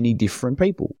so many different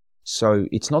people. So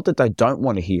it's not that they don't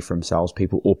want to hear from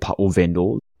salespeople or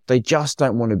vendors. They just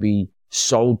don't want to be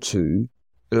sold to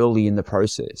early in the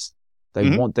process.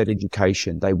 They want that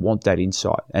education. They want that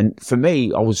insight. And for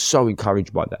me, I was so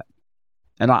encouraged by that.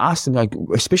 And I asked them, like,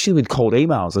 especially with cold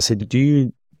emails, I said, do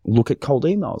you look at cold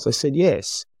emails? They said,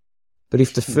 yes. But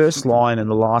if the first line and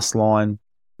the last line,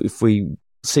 if we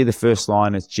see the first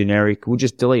line as generic, we'll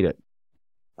just delete it.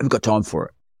 We've got time for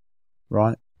it.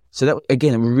 Right? So that,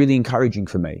 again, it was really encouraging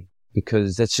for me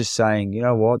because that's just saying, you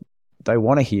know what? They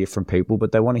want to hear from people,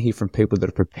 but they want to hear from people that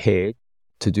are prepared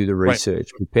to do the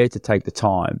research, prepared to take the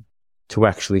time to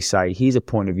actually say, here's a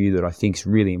point of view that I think is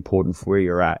really important for where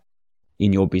you're at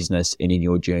in your business and in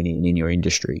your journey and in your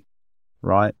industry,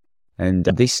 right? And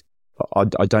this,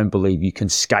 I don't believe you can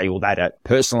scale that at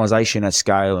personalization at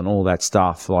scale and all that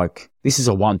stuff. Like, this is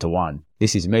a one-to-one.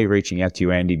 This is me reaching out to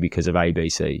you, Andy, because of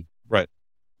ABC. Right.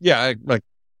 Yeah,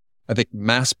 I think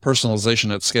mass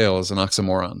personalization at scale is an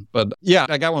oxymoron. But yeah,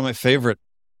 I got one of my favorite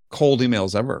cold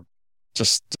emails ever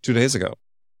just 2 days ago.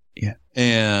 Yeah.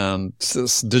 And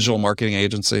this digital marketing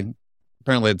agency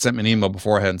apparently had sent me an email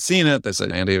before I hadn't seen it. They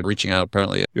said, Andy, reaching out,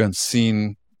 apparently you hadn't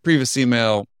seen previous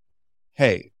email.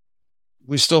 Hey,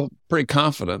 we're still pretty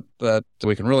confident that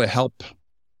we can really help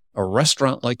a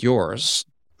restaurant like yours.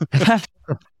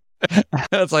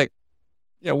 It's like,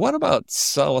 yeah, what about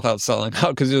sell without selling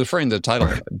out? Because you're referring to the title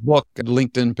of the book,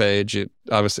 LinkedIn page.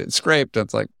 Obviously, it's scraped.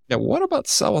 It's like, yeah, what about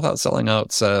sell without selling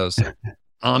out says,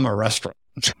 I'm a restaurant.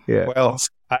 Yeah. Well,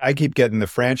 I keep getting the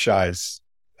franchise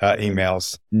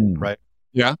emails, right?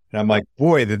 Yeah. And I'm like,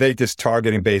 boy, did they just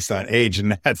targeting based on age,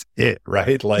 and that's it,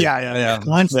 right? Like,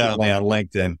 constantly on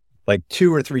LinkedIn, like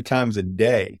 2 or 3 times a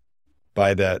day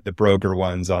by the broker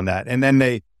ones on that. And then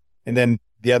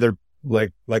the other,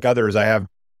 like others, I have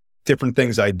different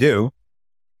things I do.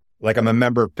 Like I'm a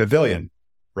member of Pavilion,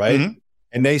 right?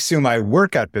 And they assume I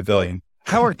work at Pavilion.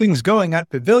 How are things going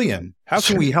at Pavilion? How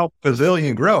can we help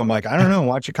Pavilion grow? I'm like, I don't know.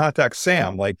 Why don't you contact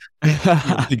Sam? Like,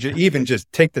 did you even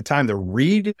just take the time to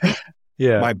read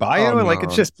my bio?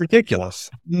 It's just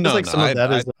ridiculous. Go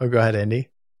ahead, Andy.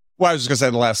 Well, I was just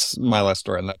going to say my last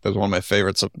story, and that was one of my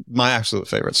favorites. My absolute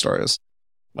favorite story is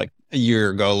like a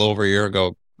little over a year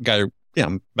ago, guy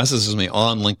messages me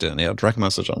on LinkedIn, direct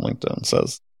message on LinkedIn,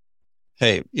 says,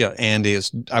 hey, Andy,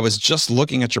 I was just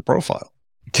looking at your profile.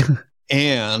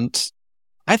 And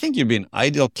I think you'd be an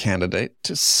ideal candidate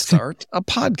to start a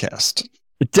podcast.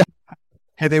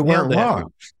 Hey, they weren't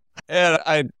wrong. And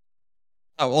I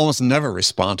almost never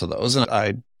respond to those. And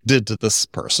I did to this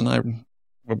person. I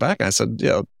went back and I said,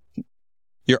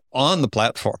 you're on the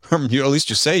platform. At least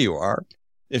you say you are.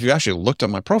 If you actually looked at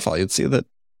my profile, you'd see that,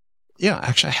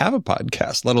 actually I have a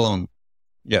podcast, let alone,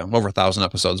 over 1,000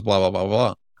 episodes, blah, blah, blah,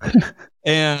 blah.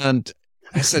 And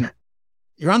I said,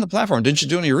 you're on the platform. Didn't you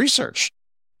do any research?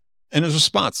 And his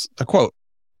response, a quote,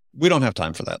 we don't have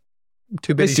time for that.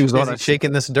 Too busy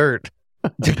shaking this dirt.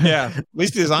 Yeah. At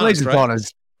least he's honest,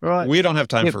 right? We don't have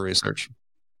time for research.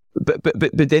 But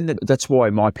then that's why,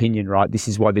 in my opinion, right, this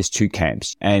is why there's 2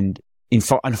 camps. And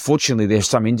unfortunately, there's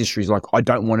some industries like, I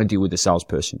don't want to deal with a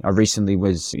salesperson. I recently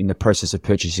was in the process of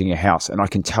purchasing a house, and I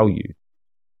can tell you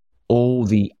all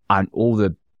the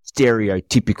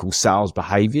stereotypical sales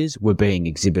behaviors were being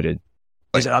exhibited.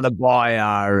 there's another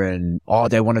buyer and, oh,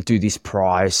 they want to do this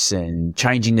price and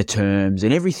changing the terms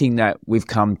and everything that we've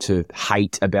come to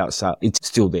hate about sales. It's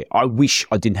still there. I wish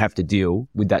I didn't have to deal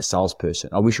with that salesperson.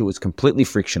 I wish it was completely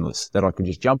frictionless, that I could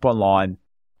just jump online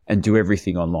and do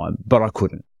everything online, but I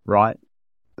couldn't, right?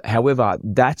 However,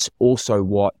 that's also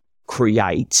what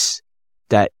creates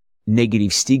that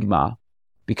negative stigma,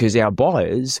 because our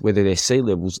buyers, whether they're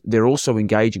C-levels, they're also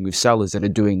engaging with sellers that are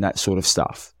doing that sort of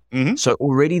stuff. Mm-hmm. So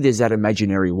already there's that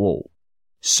imaginary wall.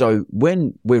 So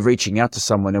when we're reaching out to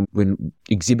someone and when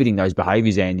exhibiting those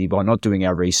behaviors, Andy, by not doing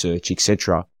our research,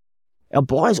 etc., our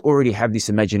buyers already have this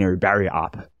imaginary barrier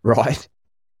up, right?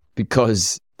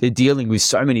 Because they're dealing with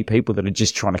so many people that are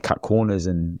just trying to cut corners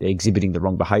and they're exhibiting the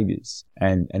wrong behaviors.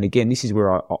 And again, this is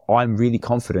where I'm really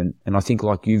confident, and I think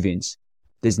like you, Vince,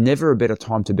 there's never a better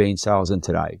time to be in sales than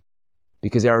today,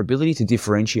 because our ability to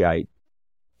differentiate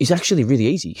is actually really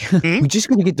easy. Mm-hmm. We're just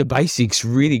going to get the basics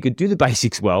really good, do the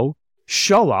basics well,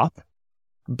 show up,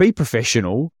 be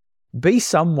professional, be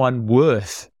someone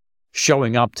worth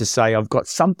showing up to say, I've got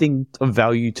something of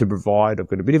value to provide. I've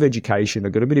got a bit of education.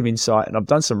 I've got a bit of insight, and I've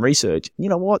done some research. You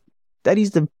know what? That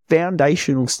is the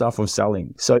foundational stuff of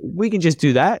selling. So we can just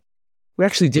do that. We're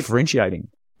actually differentiating,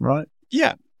 right?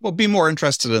 Yeah. Well, be more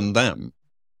interested in them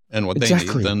and what they need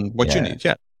than what you need.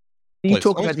 Yeah. You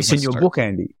talk about this in your book,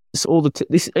 Andy. It's all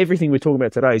everything we're talking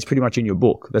about today is pretty much in your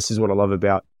book. This is what I love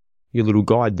about your little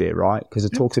guide there, right? Because it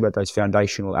talks about those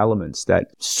foundational elements that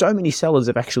so many sellers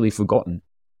have actually forgotten.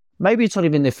 Maybe it's not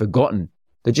even they're forgotten.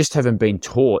 They just haven't been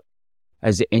taught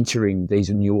as they're entering these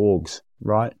new orgs,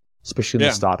 right? Especially in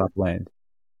the startup land.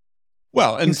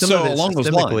 Well, and so along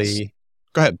those lines,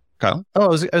 go ahead, Kyle. Oh, I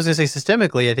was going to say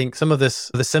systemically, I think some of the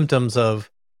symptoms of,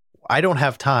 I don't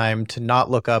have time to not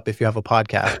look up if you have a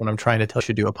podcast when I'm trying to tell you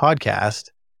to do a podcast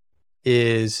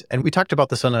is, and we talked about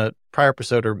this on a prior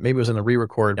episode, or maybe it was in a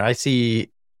re-record. I see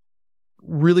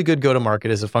really good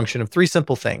go-to-market as a function of three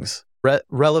simple things: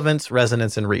 relevance,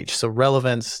 resonance, and reach. So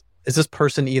relevance, is this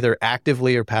person either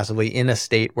actively or passively in a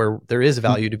state where there is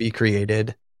value to be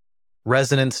created?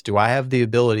 Resonance, do I have the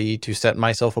ability to set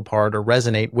myself apart or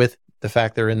resonate with the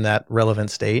fact they're in that relevant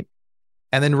state?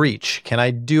 And then reach, can I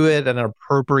do it at an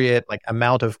appropriate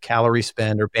amount of calorie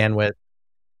spend or bandwidth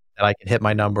that I can hit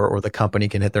my number, or the company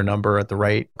can hit their number at the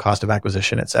right cost of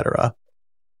acquisition, et cetera?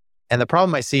 And the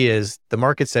problem I see is the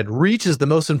market said reach is the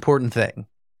most important thing,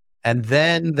 and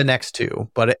then the next two.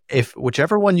 But if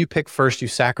whichever one you pick first, you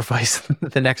sacrifice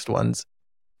the next ones.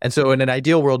 And so in an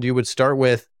ideal world, you would start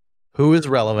with who is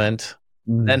relevant,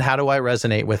 then how do I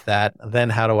resonate with that, then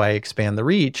how do I expand the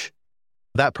reach?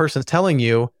 That person's telling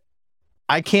you,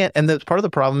 I can't. And part of the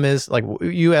problem is, like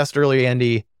you asked earlier,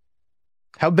 Andy,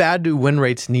 how bad do win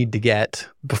rates need to get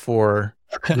before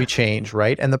we change,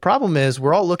 right? And the problem is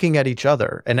we're all looking at each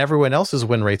other and everyone else's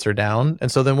win rates are down.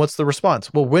 And so then what's the response?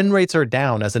 Well, win rates are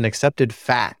down as an accepted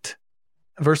fact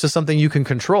versus something you can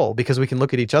control, because we can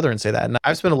look at each other and say that. And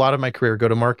I've spent a lot of my career go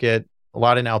to market, a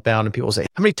lot in outbound, and people say,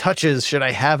 how many touches should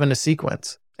I have in a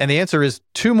sequence? And the answer is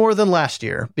 2 more than last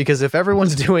year, because if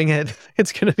everyone's doing it,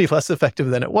 it's going to be less effective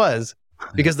than it was.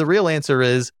 Because the real answer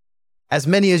is as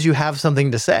many as you have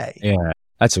something to say. Yeah,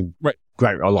 that's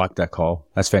great. I like that, Cole.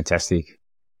 That's fantastic.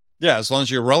 Yeah, as long as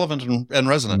you're relevant and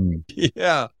resonant.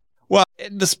 Yeah. Well,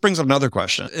 this brings up another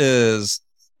question is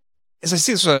I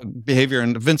see this behavior,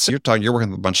 and Vince, you're working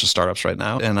with a bunch of startups right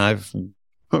now, and I've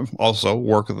also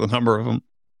worked with a number of them,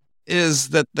 is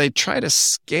that they try to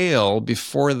scale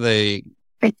before they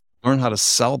learn how to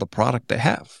sell the product they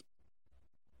have,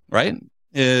 right?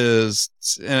 Is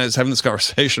having this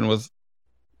conversation with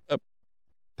a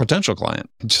potential client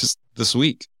just this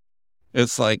week.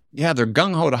 It's like, yeah, they're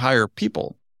gung-ho to hire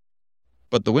people,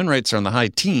 but the win rates are in the high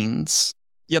teens,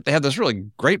 yet they have this really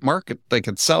great market they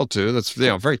could sell to that's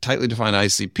very tightly defined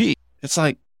ICP. It's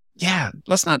like, yeah,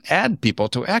 let's not add people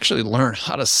to actually learn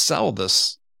how to sell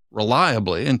this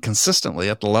reliably and consistently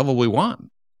at the level we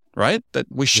want, right? That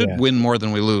we should win more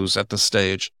than we lose at this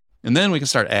stage. And then we can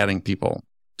start adding people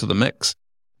to the mix.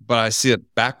 But I see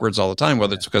it backwards all the time,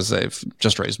 whether it's because they've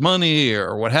just raised money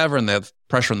or whatever, and they have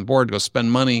pressure on the board to go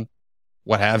spend money,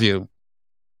 what have you.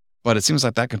 But it seems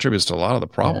like that contributes to a lot of the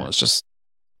problem. It's just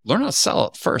learn how to sell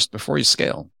it first before you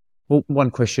scale. Well, one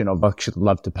question I'd actually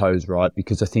love to pose, right?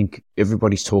 Because I think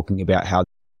everybody's talking about how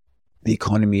the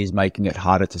economy is making it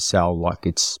harder to sell, like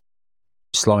it's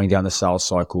slowing down the sales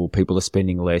cycle, people are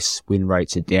spending less, win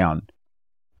rates are down.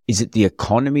 Is it the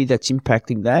economy that's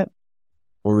impacting that?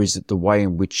 Or is it the way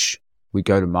in which we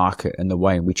go to market and the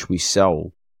way in which we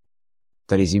sell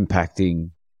that is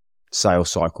impacting sales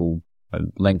cycle,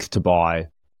 length to buy,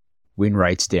 win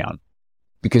rates down?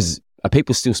 Because are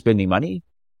people still spending money?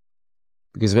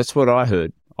 Because that's what I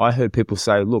heard. I heard people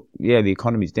say, look, yeah, the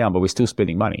economy's down, but we're still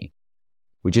spending money.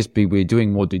 We're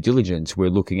doing more due diligence. We're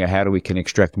looking at how we can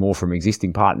extract more from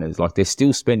existing partners. Like, they're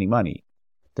still spending money.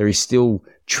 There is still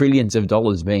trillions of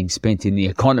dollars being spent in the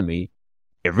economy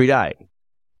every day.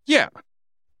 Yeah.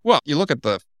 Well, you look at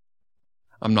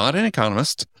I'm not an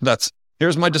economist.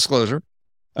 Here's my disclosure,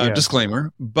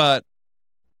 disclaimer, but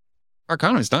our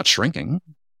economy's not shrinking.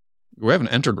 We haven't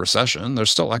entered recession. There's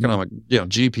still economic,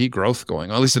 GDP growth going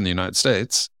on, at least in the United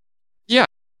States. Yeah.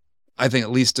 I think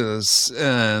at least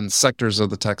in sectors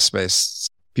of the tech space,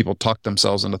 people talked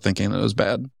themselves into thinking it was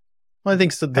bad. Well, I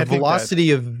think so. The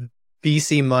velocity of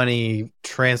VC money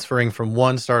transferring from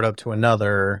one startup to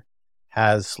another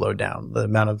has slowed down. The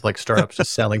amount of startups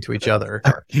just selling to each other,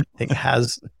 I think,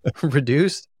 has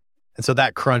reduced. And so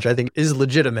that crunch, I think, is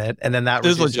legitimate. And then that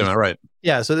is legitimate, right?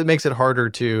 Yeah. So that makes it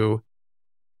harder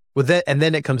with that. And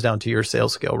then it comes down to your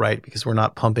sales skill, right? Because we're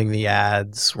not pumping the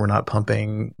ads. We're not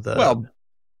pumping the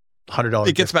 $100.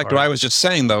 It gets back to what I was just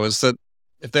saying, though, is that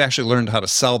if they actually learned how to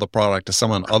sell the product to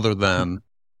someone other than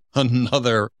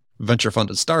another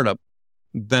venture-funded startup,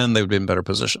 then they would be in a better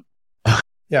position.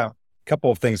 Yeah. A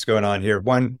couple of things going on here.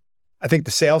 One, I think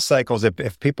the sales cycles,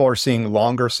 if people are seeing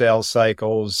longer sales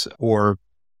cycles or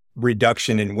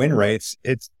reduction in win rates,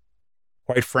 it's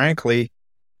quite frankly,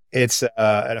 it's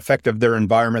an effect of their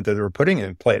environment that they're putting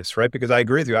in place, right? Because I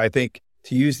agree with you. I think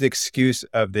to use the excuse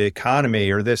of the economy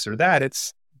or this or that,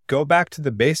 it's go back to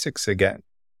the basics again.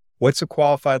 What's a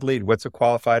qualified lead? What's a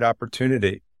qualified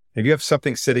opportunity? If you have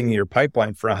something sitting in your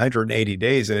pipeline for 180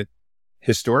 days and it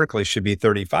historically should be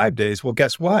 35 days, well,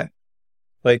 guess what?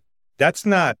 That's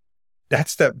a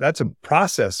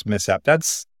process mishap.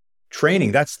 That's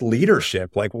training. That's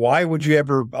leadership. Why would you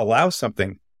ever allow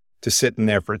something to sit in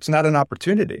there it's not an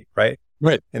opportunity, right?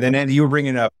 Right. And then you were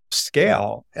bringing up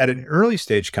scale at an early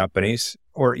stage companies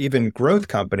or even growth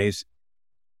companies.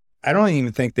 I don't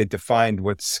even think they defined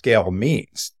what scale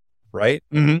means, right?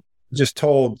 Mm-hmm. Just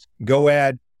told, go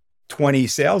add 20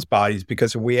 sales bodies,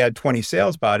 because if we add 20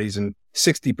 sales bodies and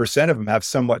 60% of them have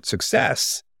somewhat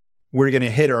success, we're going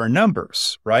to hit our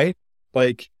numbers, right?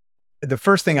 The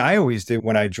first thing I always did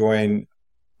when I joined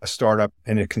a startup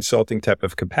in a consulting type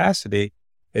of capacity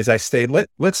is I stayed,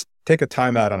 let's take a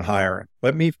timeout on hiring.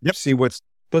 Let me see let's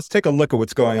take a look at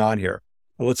what's going on here.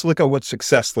 Let's look at what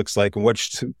success looks like and what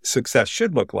success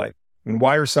should look like. And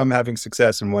why are some having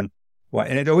success and why?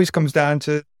 And it always goes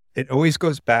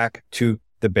back to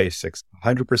the basics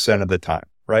 100% of the time,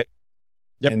 right?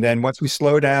 Yep. And then once we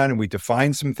slow down and we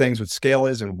define some things, what scale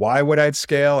is and why would I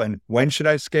scale and when should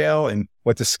I scale and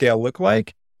what does scale look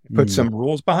like, put some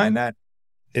rules behind that,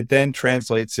 it then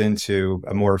translates into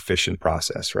a more efficient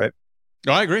process, right?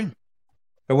 Oh, I agree.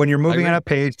 But when you're moving at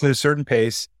a certain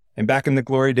pace, and back in the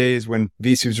glory days when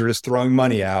VCs were just throwing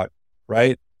money out,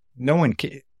 right?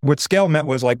 What scale meant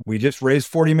was we just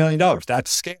raised $40 million.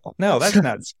 That's scale. No, that's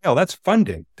not scale. That's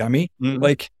funding, dummy. Mm-hmm.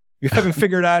 You haven't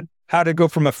figured out how to go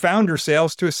from a founder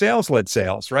sales to a sales-led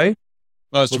sales, right?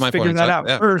 Well, let's figure that out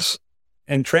first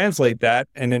and translate that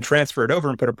and then transfer it over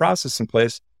and put a process in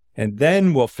place. And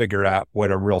then we'll figure out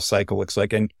what a real cycle looks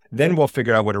like. And then we'll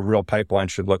figure out what a real pipeline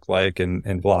should look like and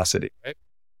velocity. Right?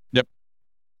 Yep.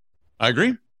 I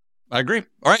agree. All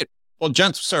right. Well,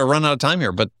 gents, we're running out of time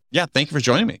here, but yeah, thank you for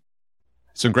joining me.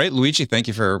 It's been great. Luigi, thank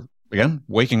you for, again,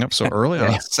 waking up so early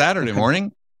on a Saturday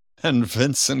morning. And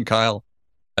Vince and Kyle.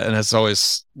 And as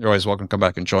always, you're always welcome to come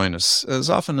back and join us as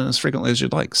often and as frequently as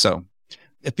you'd like. So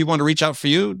if people want to reach out for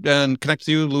you and connect with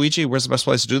you, Luigi, where's the best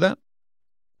place to do that?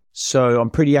 So I'm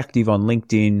pretty active on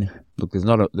LinkedIn. Look,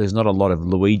 there's not a lot of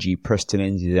Luigi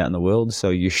Prestonenses out in the world, so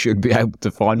you should be able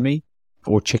to find me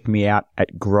or check me out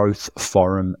at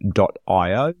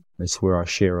growthforum.io. That's where I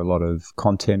share a lot of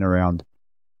content around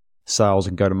sales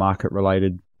and go-to-market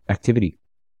related activity.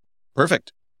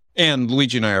 Perfect. And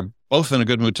Luigi and I are both in a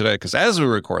good mood today because as we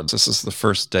record, this is the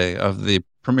first day of the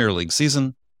Premier League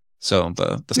season. So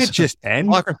the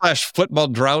soccer/football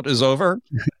drought is over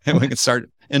and we can start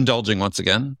indulging once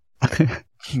again.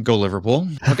 Go Liverpool.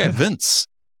 Okay, Vince.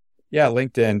 Yeah,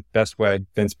 LinkedIn, best way.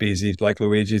 Vince Beasy, like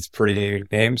Luigi, it's a pretty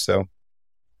unique name. So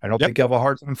I don't think you'll have a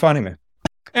hard time finding me.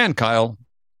 And Kyle.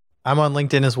 I'm on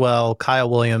LinkedIn as well. Kyle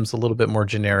Williams, a little bit more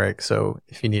generic. So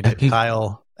if you need it,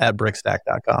 Kyle at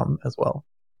brickstack.com as well.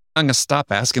 I'm going to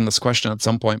stop asking this question at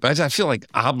some point, but I feel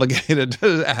obligated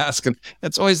to ask. And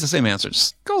it's always the same answer.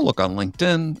 Just go look on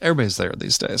LinkedIn. Everybody's there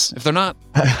these days. If they're not,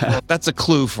 well, that's a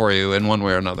clue for you in one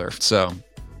way or another. So,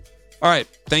 all right.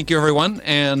 Thank you, everyone.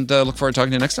 And look forward to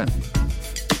talking to you next time.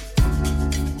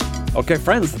 Okay,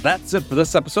 friends, that's it for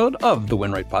this episode of the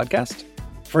Win Rate Podcast.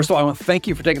 If First of all, I want to thank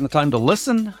you for taking the time to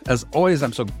listen. As always,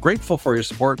 I'm so grateful for your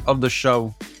support of the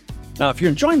show. Now, if you're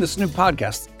enjoying this new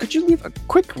podcast, could you leave a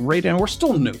quick rating? We're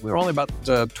still new. We're only about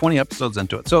 20 episodes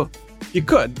into it. So if you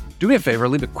could, do me a favor,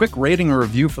 leave a quick rating or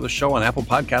review for the show on Apple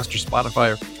Podcasts or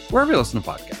Spotify or wherever you listen to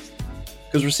podcasts.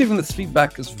 Because receiving this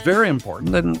feedback is very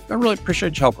important, and I really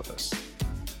appreciate your help with this.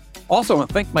 Also, I want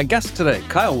to thank my guests today,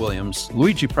 Kyle Williams,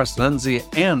 Luigi Prestonenzi,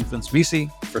 and Vince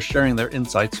Bisi, for sharing their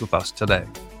insights with us today.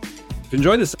 If you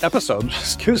enjoyed this episode,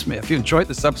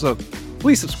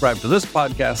 please subscribe to this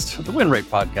podcast, the Win Rate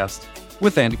Podcast,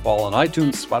 with Andy Paul on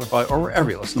iTunes, Spotify, or wherever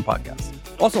you listen to podcasts.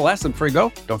 Also, lastly, before you go,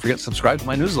 don't forget to subscribe to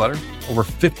my newsletter. Over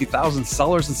 50,000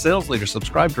 sellers and sales leaders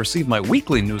subscribe to receive my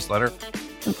weekly newsletter,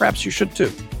 and perhaps you should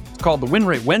too. It's called the Win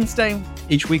Rate Wednesday.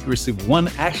 Each week, you receive one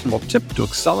actionable tip to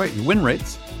accelerate your win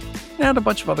rates, and a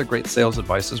bunch of other great sales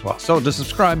advice as well. So to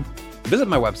subscribe, visit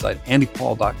my website,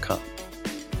 andypaul.com.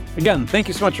 Again, thank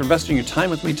you so much for investing your time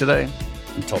with me today.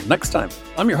 Until next time,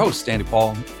 I'm your host, Andy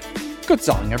Paul. Good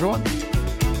selling, everyone.